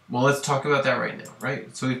 Because, well, let's talk about that right now,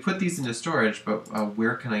 right? So we put these into storage, but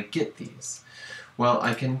where can I get these? Well,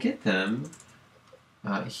 I can get them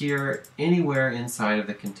here anywhere inside of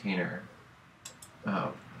the container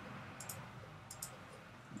by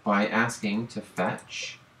asking to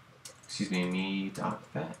fetch,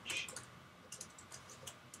 me.fetch,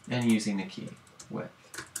 and using the key with.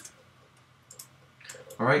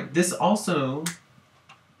 All right, this also,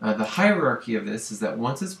 the hierarchy of this is that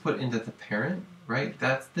once it's put into the parent, right,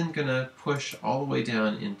 that's then going to push all the way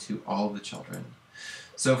down into all of the children.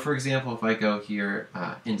 So for example, if I go here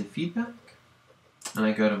into feedback, and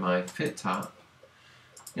I go to my fit top,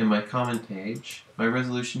 in my comment page, my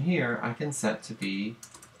resolution here I can set to be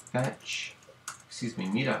fetch,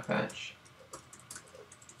 me.fetch,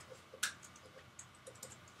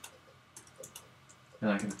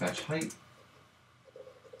 and I can fetch height,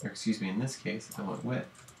 or in this case, I want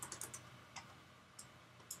width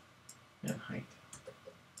and height.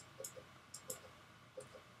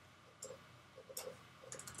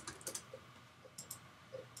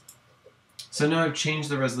 So now I've changed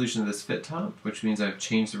the resolution of this fit top, which means I've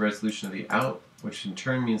changed the resolution of the out, which in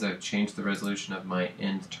turn means I've changed the resolution of my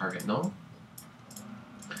end target null.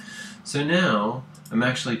 So now I'm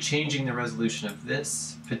actually changing the resolution of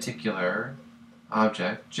this particular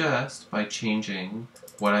object just by changing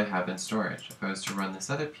what I have in storage. If I was to run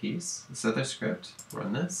this other piece, this other script,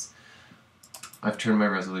 run this, I've turned my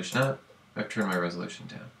resolution up, I've turned my resolution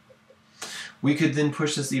down. We could then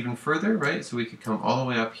push this even further, right? So we could come all the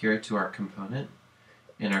way up here to our component,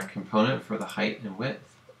 and our component for the height and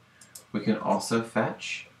width. We can also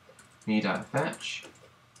fetch, me.fetch.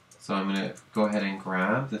 So I'm going to go ahead and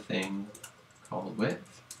grab the thing called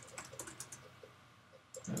width.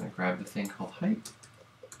 I'm going to grab the thing called height.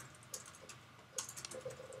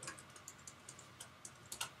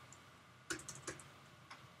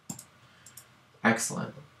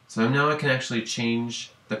 Excellent. So now I can actually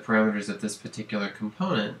change the parameters of this particular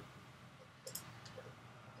component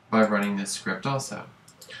by running this script also.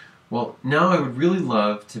 Well, now I would really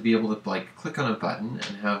love to be able to click on a button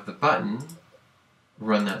and have the button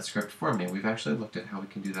run that script for me. We've actually looked at how we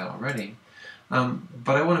can do that already.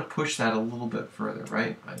 But I want to push that a little bit further,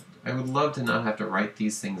 right? I would love to not have to write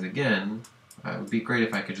these things again. It would be great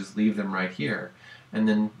if I could just leave them right here and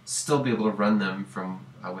then still be able to run them from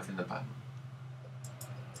within the button.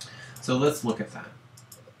 So let's look at that.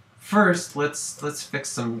 First, let's fix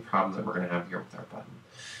some problems that we're going to have here with our button.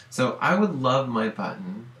 So I would love my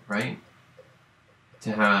button, right,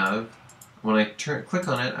 to have, when I click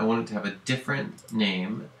on it, I want it to have a different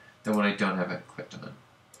name than when I don't have it clicked on.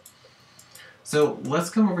 So let's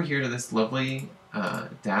come over here to this lovely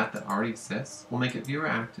DAT that already exists. We'll make it viewer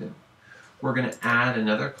active. We're going to add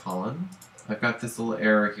another column. I've got this little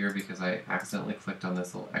error here because I accidentally clicked on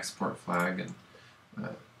this little export flag and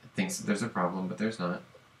it thinks that there's a problem, but there's not.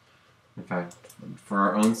 In fact, for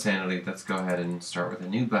our own sanity, let's go ahead and start with a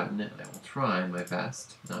new button, and I will try my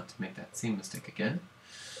best not to make that same mistake again.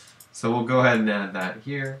 So we'll go ahead and add that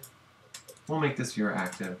here. We'll make this viewer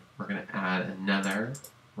active. We're going to add another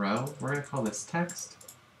row. We're going to call this text.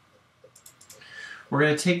 We're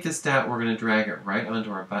going to take this DAT, we're going to drag it right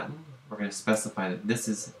onto our button. We're going to specify that this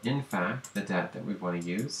is, in fact, the DAT that we want to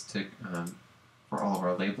use to, for all of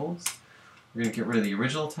our labels. We're going to get rid of the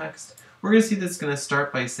original text. We're going to see that it's going to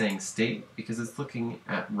start by saying state because it's looking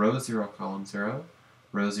at row 0, column 0.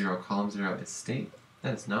 Row 0, column 0 is state.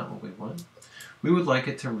 That is not what we want. We would like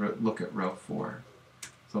it to look at row 4.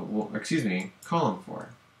 So, column 4.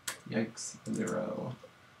 Yikes, 0.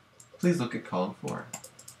 Please look at column 4.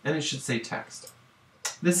 And it should say text.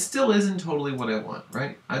 This still isn't totally what I want,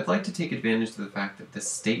 right? I'd like to take advantage of the fact that this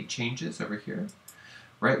state changes over here,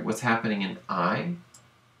 right? What's happening in I.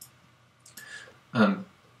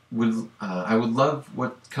 I would love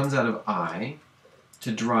what comes out of I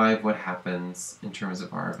to drive what happens in terms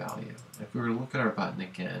of our value. If we were to look at our button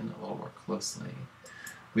again a little more closely,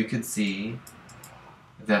 we could see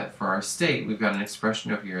that for our state, we've got an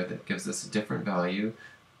expression over here that gives us a different value.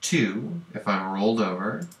 2 if I'm rolled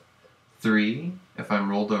over, 3 if I'm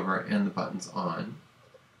rolled over and the button's on,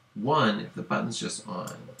 1 if the button's just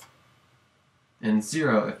on, and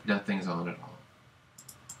 0 if nothing's on at all.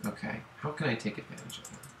 Okay, how can I take advantage of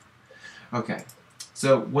that? Okay,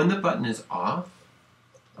 so when the button is off,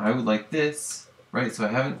 I would like this, right? So I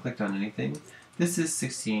haven't clicked on anything. This is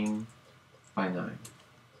 16 by 9.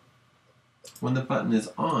 When the button is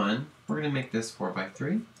on, we're going to make this 4 by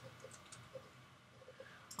 3.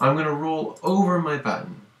 I'm going to roll over my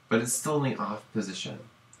button, but it's still in the off position.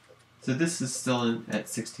 So this is still at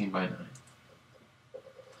 16 by 9.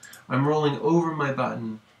 I'm rolling over my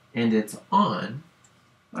button and it's on.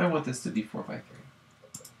 I want this to be 4 by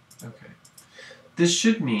 3. Okay. This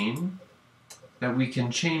should mean that we can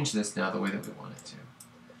change this now the way that we want it to.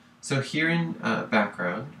 So here in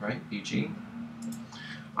background, right, BG,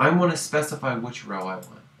 I want to specify which row I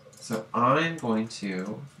want. So I'm going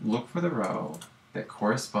to look for the row that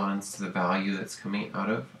corresponds to the value that's coming out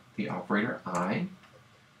of the operator I.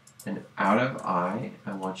 And out of I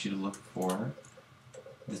want you to look for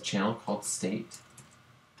the channel called state.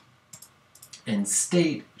 And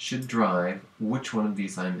state should drive which one of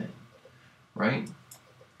these I'm in, right?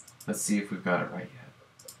 Let's see if we've got it right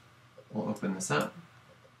yet. We'll open this up.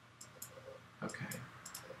 Okay.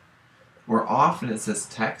 We're off and it says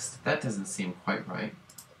text. That doesn't seem quite right.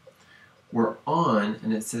 We're on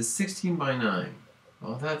and it says 16 by 9.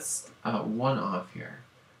 Well, that's 1 off here.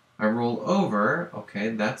 I roll over. Okay,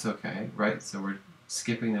 that's okay, right? So we're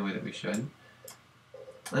skipping the way that we should.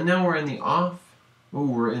 And now we're in the off. Ooh,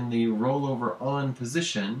 we're in the rollover on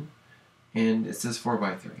position and it says 4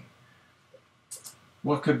 by 3.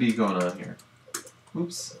 What could be going on here?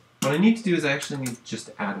 Oops. What I need to do is I actually need to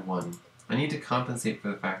just add 1. I need to compensate for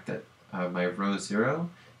the fact that my row 0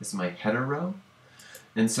 is my header row.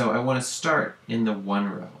 And so I want to start in the 1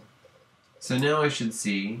 row. So now I should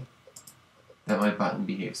see that my button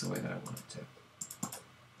behaves the way that I want it to.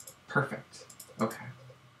 Perfect. Okay.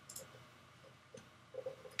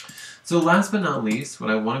 So last but not least, what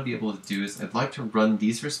I want to be able to do is I'd like to run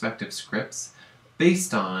these respective scripts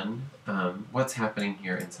based on what's happening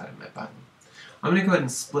here inside of my button. I'm going to go ahead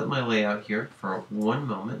and split my layout here for 1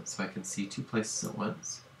 moment so I can see 2 places at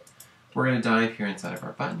once. We're going to dive here inside of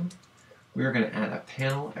our button. We are going to add a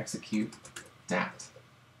panel execute dat.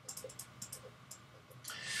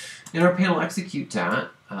 In our panel execute dat,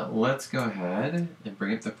 let's go ahead and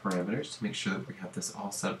bring up the parameters to make sure that we have this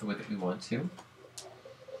all set up the way that we want to.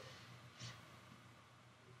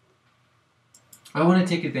 I want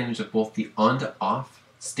to take advantage of both the on to off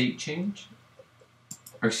state change,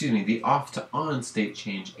 or excuse me, the off to on state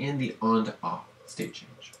change and the on to off state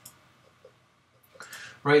change.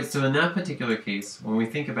 Right, so in that particular case, when we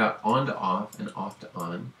think about on to off and off to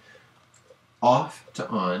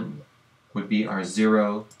on would be our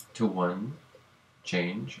 0 to 1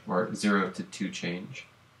 change, or 0 to 2 change.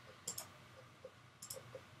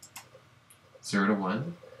 0 to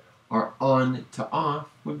 1. Our on to off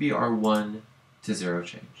would be our 1 to 0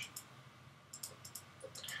 change.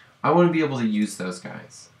 I want to be able to use those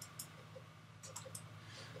guys.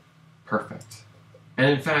 Perfect. And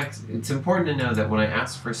in fact, it's important to know that when I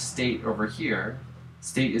ask for state over here,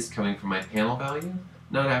 state is coming from my panel value,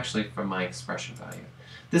 not actually from my expression value.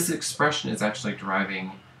 This expression is actually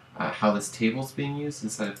driving how this table is being used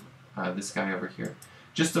instead of this guy over here.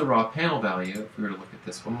 Just the raw panel value, if we were to look at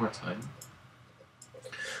this one more time,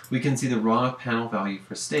 we can see the raw panel value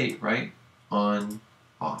for state, right? On,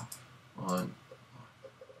 off, on,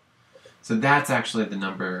 off. So that's actually the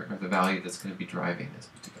number or the value that's going to be driving this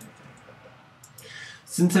particular thing.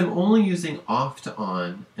 Since I'm only using off to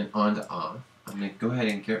on and on to off, I'm going to go ahead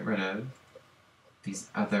and get rid of these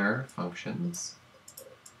other functions.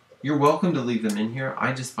 You're welcome to leave them in here.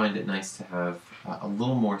 I just find it nice to have a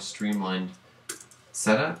little more streamlined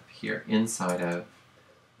setup here inside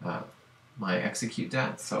of my execute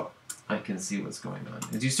dat, so I can see what's going on.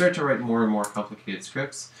 As you start to write more and more complicated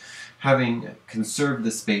scripts, having conserved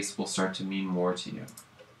the space will start to mean more to you.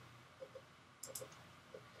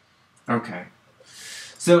 Okay.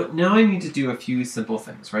 So now I need to do a few simple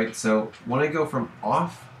things, right? So when I go from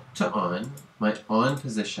off to on, my on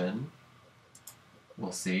position,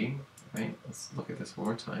 we'll see, right? Let's look at this one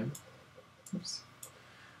more time. Oops.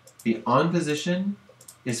 The on position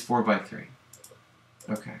is 4 by 3.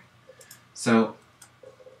 Okay. So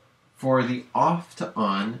for the off to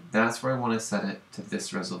on, that's where I want to set it to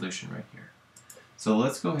this resolution right here. So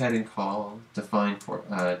let's go ahead and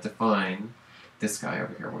define this guy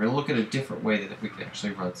over here. We're going to look at a different way that we can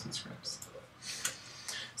actually run some scripts.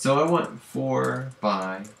 So I want 4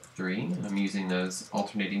 by 3, and I'm using those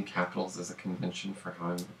alternating capitals as a convention for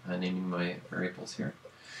how I'm naming my variables here.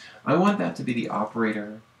 I want that to be the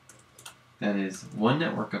operator that is one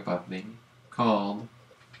network above me called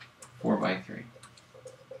 4 by 3.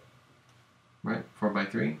 Right? 4 by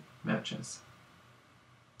 3 matches.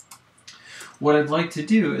 What I'd like to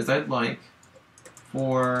do is I'd like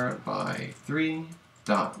 4 by 3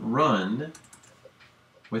 dot run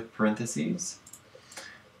with parentheses.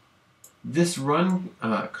 This run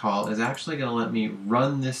call is actually going to let me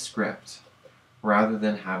run this script rather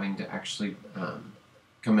than having to actually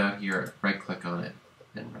come out here, right-click on it,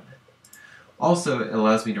 and run it. Also, it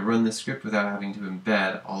allows me to run this script without having to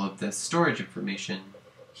embed all of this storage information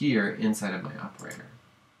here inside of my operator.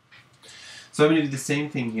 So I'm going to do the same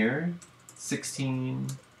thing here. 16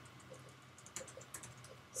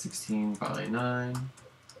 by 9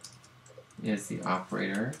 is the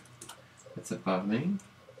operator that's above me.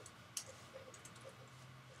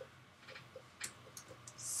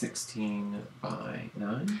 16 by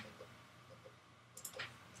 9.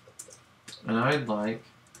 And I'd like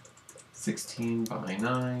 16 by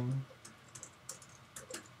 9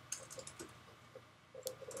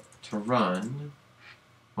 to run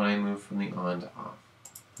when I move from the on to off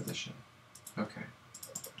position. Okay.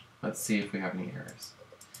 Let's see if we have any errors.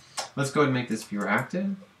 Let's go ahead and make this viewer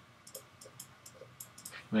active.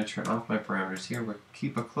 I'm going to turn off my parameters here. We'll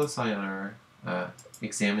keep a close eye on our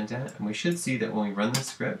exam indent, and we should see that when we run the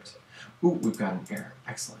script, ooh, we've got an error.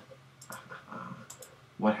 Excellent.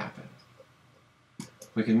 What happened?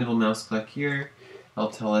 We can middle mouse click here.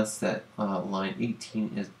 It'll tell us that line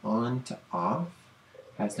 18 is on to off,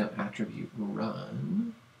 has no attribute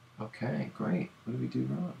run. Okay, great. What did we do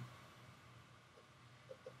wrong?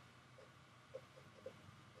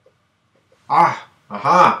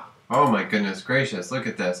 Aha! Oh my goodness gracious, look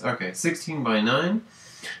at this. Okay, 16 by 9.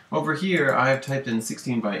 Over here, I've typed in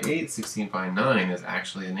 16 by 8. 16 by 9 is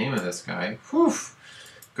actually the name of this guy. Whew!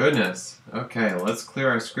 Goodness. Okay, let's clear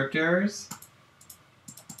our script errors.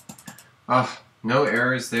 No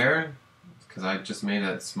errors there, because I just made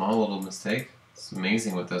that small little mistake. It's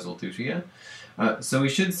amazing what those will do to you. So we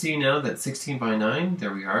should see now that 16 by 9,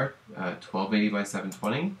 there we are, 1280 by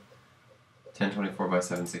 720. 1024 by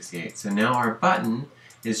 768. So now our button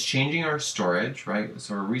is changing our storage, right?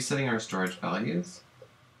 So we're resetting our storage values.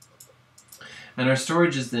 And our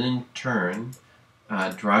storage is then in turn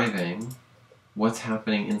driving what's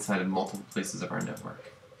happening inside of multiple places of our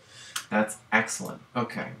network. That's excellent.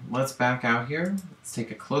 Okay, let's back out here. Let's take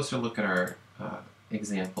a closer look at our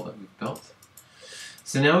example that we've built.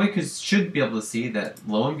 So now we should be able to see that,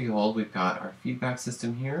 lo and behold, we've got our feedback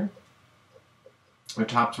system here. Our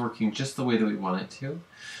top's working just the way that we want it to.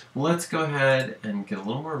 Let's go ahead and get a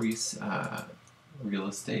little more real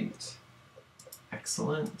estate.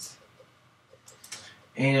 Excellent.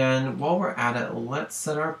 And while we're at it, let's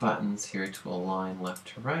set our buttons here to align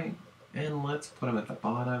left to right. And let's put them at the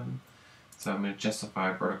bottom. So I'm going to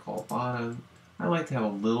justify vertical bottom. I like to have a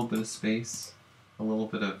little bit of space, a little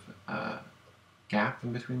bit of gap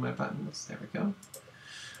in between my buttons. There we go.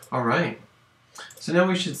 All right. So now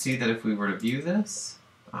we should see that if we were to view this,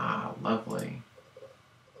 lovely.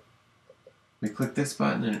 We click this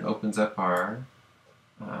button and it opens up our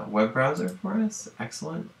web browser for us.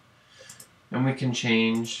 Excellent. And we can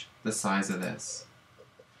change the size of this.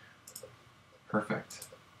 Perfect.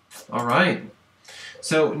 All right.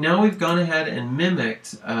 So now we've gone ahead and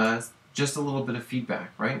mimicked just a little bit of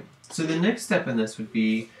feedback, right? So the next step in this would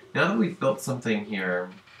be, now that we've built something here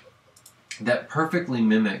that perfectly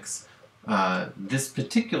mimics this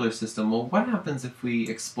particular system, well, what happens if we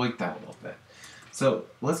exploit that a little bit? So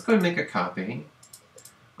let's go and make a copy.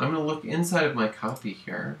 I'm going to look inside of my copy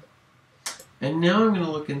here. And now I'm going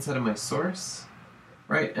to look inside of my source,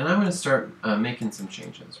 right? And I'm going to start making some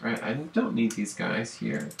changes, right? I don't need these guys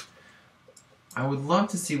here. I would love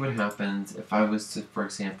to see what happens if I was to, for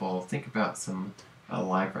example, think about some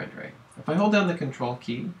live rendering. If I hold down the control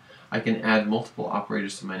key, I can add multiple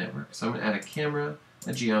operators to my network. So I'm going to add a camera,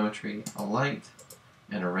 a geometry, a light,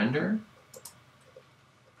 and a render.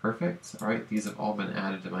 Perfect. All right, these have all been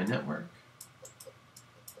added to my network.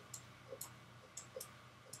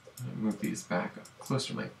 Move these back up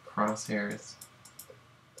closer to my crosshairs.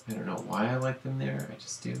 I don't know why I like them there, I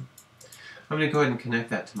just do. I'm going to go ahead and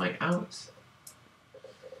connect that to my out.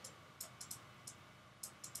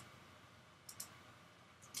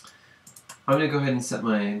 I'm going to go ahead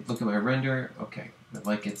and look at my render. Okay, I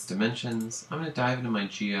like its dimensions. I'm going to dive into my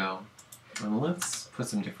geo, and let's put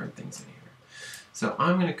some different things in here. So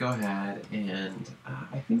I'm going to go ahead and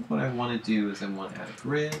I think what I want to do is I want to add a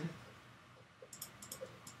grid.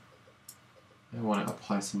 I want to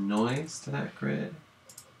apply some noise to that grid.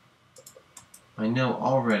 I know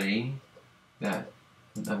already that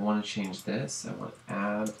I want to change this. I want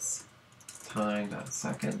abs time, not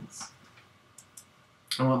seconds.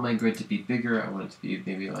 I want my grid to be bigger. I want it to be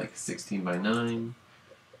maybe like 16 by 9.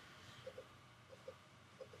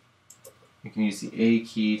 You can use the A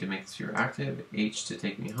key to make the sphere active, H to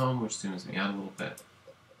take me home, which zooms me out a little bit.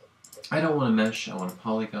 I don't want a mesh, I want a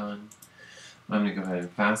polygon. I'm going to go ahead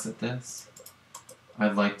and facet this.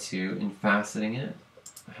 I'd like to, in faceting it,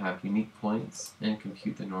 have unique points and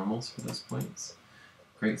compute the normals for those points.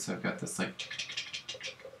 Great, so I've got this like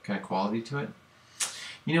kind of quality to it.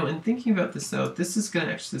 You know, in thinking about this though, this is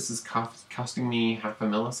costing me half a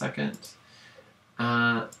millisecond.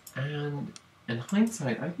 And in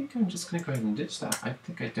hindsight, I think I'm just going to go ahead and ditch that. I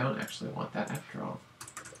think I don't actually want that after all.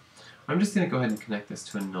 I'm just going to go ahead and connect this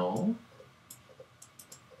to a null.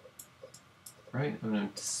 Right, I'm going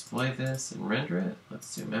to display this and render it. Let's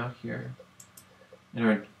zoom out here.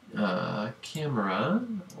 In our camera,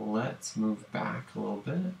 let's move back a little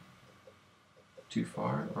bit. Too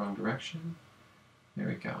far, wrong direction. There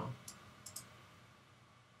we go.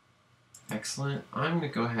 Excellent. I'm going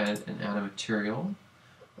to go ahead and add a material.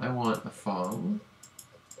 I want a Fong.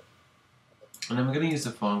 And I'm going to use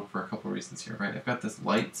a Fong for a couple reasons here, right? I've got this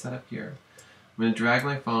light set up here. I'm going to drag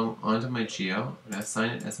my Fong onto my geo. I'm going to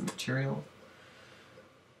assign it as a material.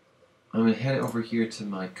 I'm going to head over here to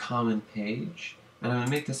my common page. And I'm going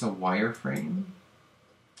to make this a wireframe.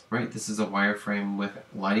 Right? This is a wireframe with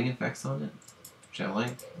lighting effects on it, which I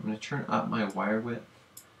like. I'm going to turn up my wire width.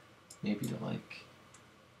 Maybe to like,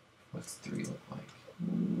 what's 3 look like?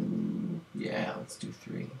 Ooh, yeah, let's do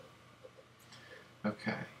 3.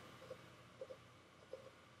 Okay.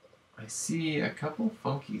 I see a couple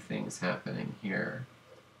funky things happening here.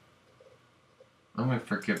 I'm going to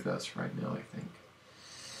forgive those for right now, I think.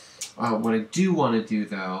 What I do want to do,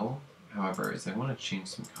 though, however, is I want to change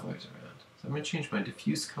some colors around. So I'm going to change my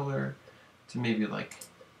diffuse color to maybe like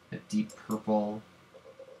a deep purple.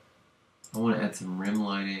 I want to add some rim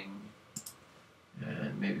lighting.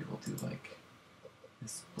 And maybe we'll do like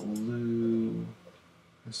this blue.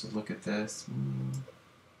 Just look at this.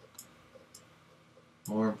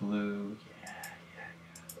 More blue. Yeah.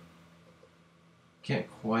 Can't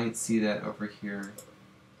quite see that over here.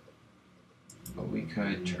 But we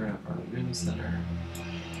could turn up our rim center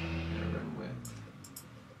and rim width.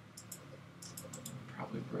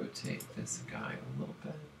 Probably rotate this guy a little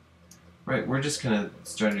bit. Right, we're just kind of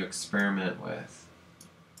starting to experiment with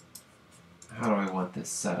how do I want this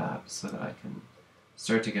set up so that I can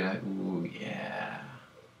start to get a, ooh, yeah.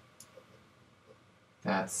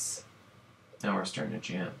 That's, now we're starting to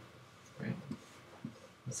jam, right?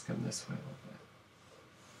 Let's come this way a little bit.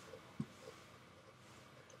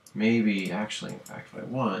 Maybe, actually, in fact, what I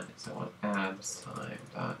want is I want abs time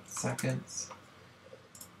dot seconds.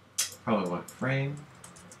 Probably want frame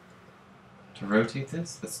to rotate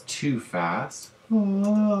this. That's too fast.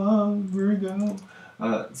 Oh, here we go.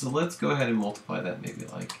 So let's go ahead and multiply that maybe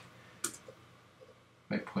like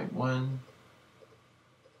by 0.1.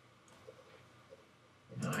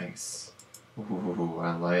 Nice. Ooh,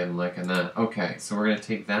 I'm liking that. Okay, so we're going to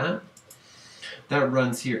take that. That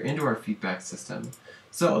runs here into our feedback system.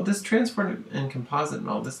 So this transform and composite and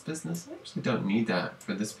all this business, I actually don't need that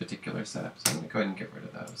for this particular setup. So I'm going to go ahead and get rid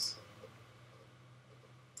of those.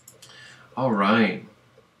 All right.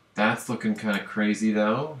 That's looking kind of crazy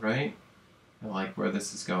though, right? I like where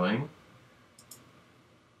this is going.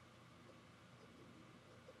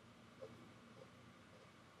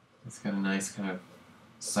 It's got a nice kind of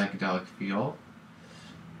psychedelic feel.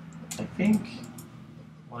 I think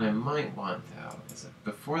what I might want though is that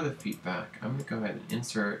before the feedback, I'm going to go ahead and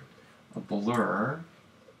insert a blur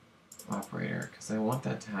operator because I want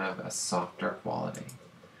that to have a softer quality.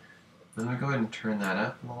 I'm going to go ahead and turn that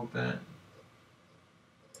up a little bit.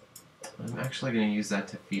 I'm actually going to use that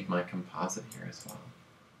to feed my composite here as well.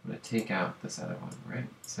 I'm going to take out this other one, right?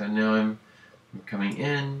 So now I'm coming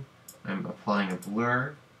in, I'm applying a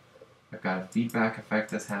blur. I've got a feedback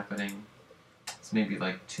effect that's happening. It's maybe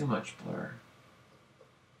like too much blur.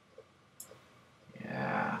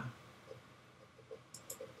 Yeah.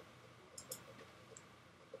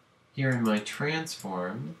 Here in my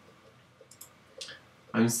transform,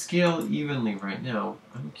 I'm scaled evenly right now.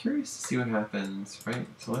 I'm curious to see what happens, right?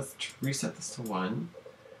 So let's reset this to 1.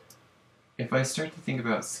 If I start to think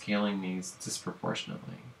about scaling these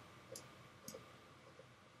disproportionately.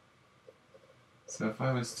 So if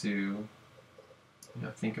I was to,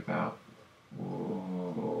 think about,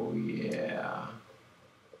 oh yeah.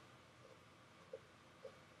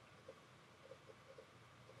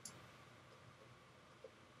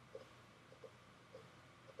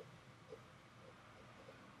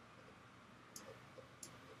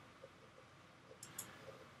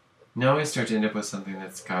 Now we start to end up with something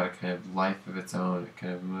that's got a kind of life of its own. It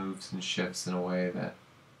kind of moves and shifts in a way that,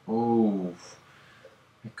 oh,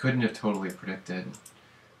 I couldn't have totally predicted.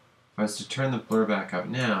 If I was to turn the blur back up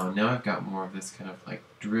now I've got more of this kind of like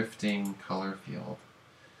drifting color field.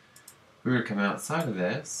 If we were to come outside of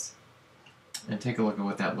this and take a look at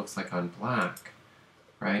what that looks like on black,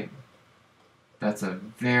 right? That's a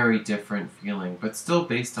very different feeling, but still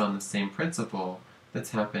based on the same principle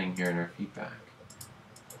that's happening here in our feedback.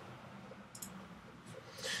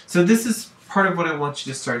 So this is part of what I want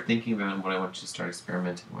you to start thinking about and what I want you to start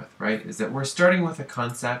experimenting with, right? Is that we're starting with a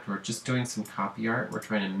concept, we're just doing some copy art, we're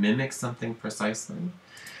trying to mimic something precisely.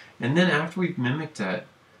 And then after we've mimicked it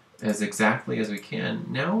as exactly as we can,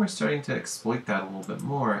 now we're starting to exploit that a little bit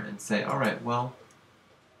more and say, all right, well,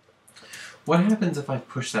 what happens if I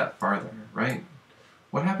push that farther, right?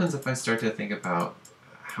 What happens if I start to think about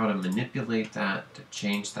how to manipulate that, to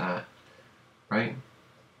change that, right?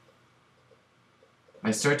 I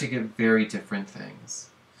start to get very different things.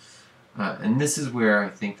 And this is where I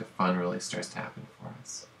think the fun really starts to happen for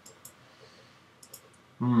us.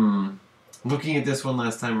 Looking at this one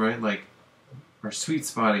last time, right? Like, our sweet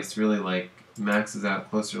spot is really like maxes out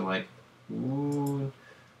closer to like, ooh,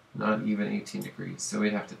 not even 18 degrees. So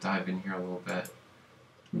we'd have to dive in here a little bit.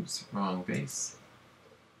 Oops, wrong base.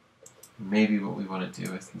 Maybe what we want to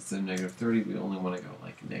do is instead of negative 30, we only want to go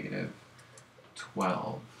like negative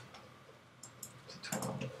 12 to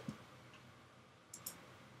 12.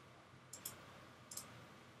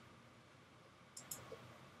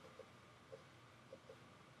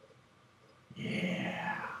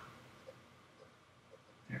 Yeah.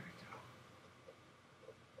 There we go.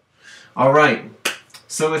 All right.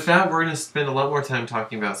 So with that, we're going to spend a lot more time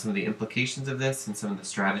talking about some of the implications of this and some of the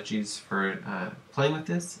strategies for playing with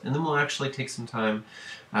this. And then we'll actually take some time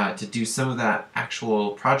to do some of that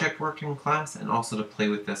actual project work in class and also to play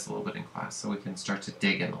with this a little bit in class so we can start to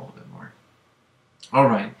dig in a little bit more. All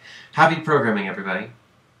right. Happy programming, everybody.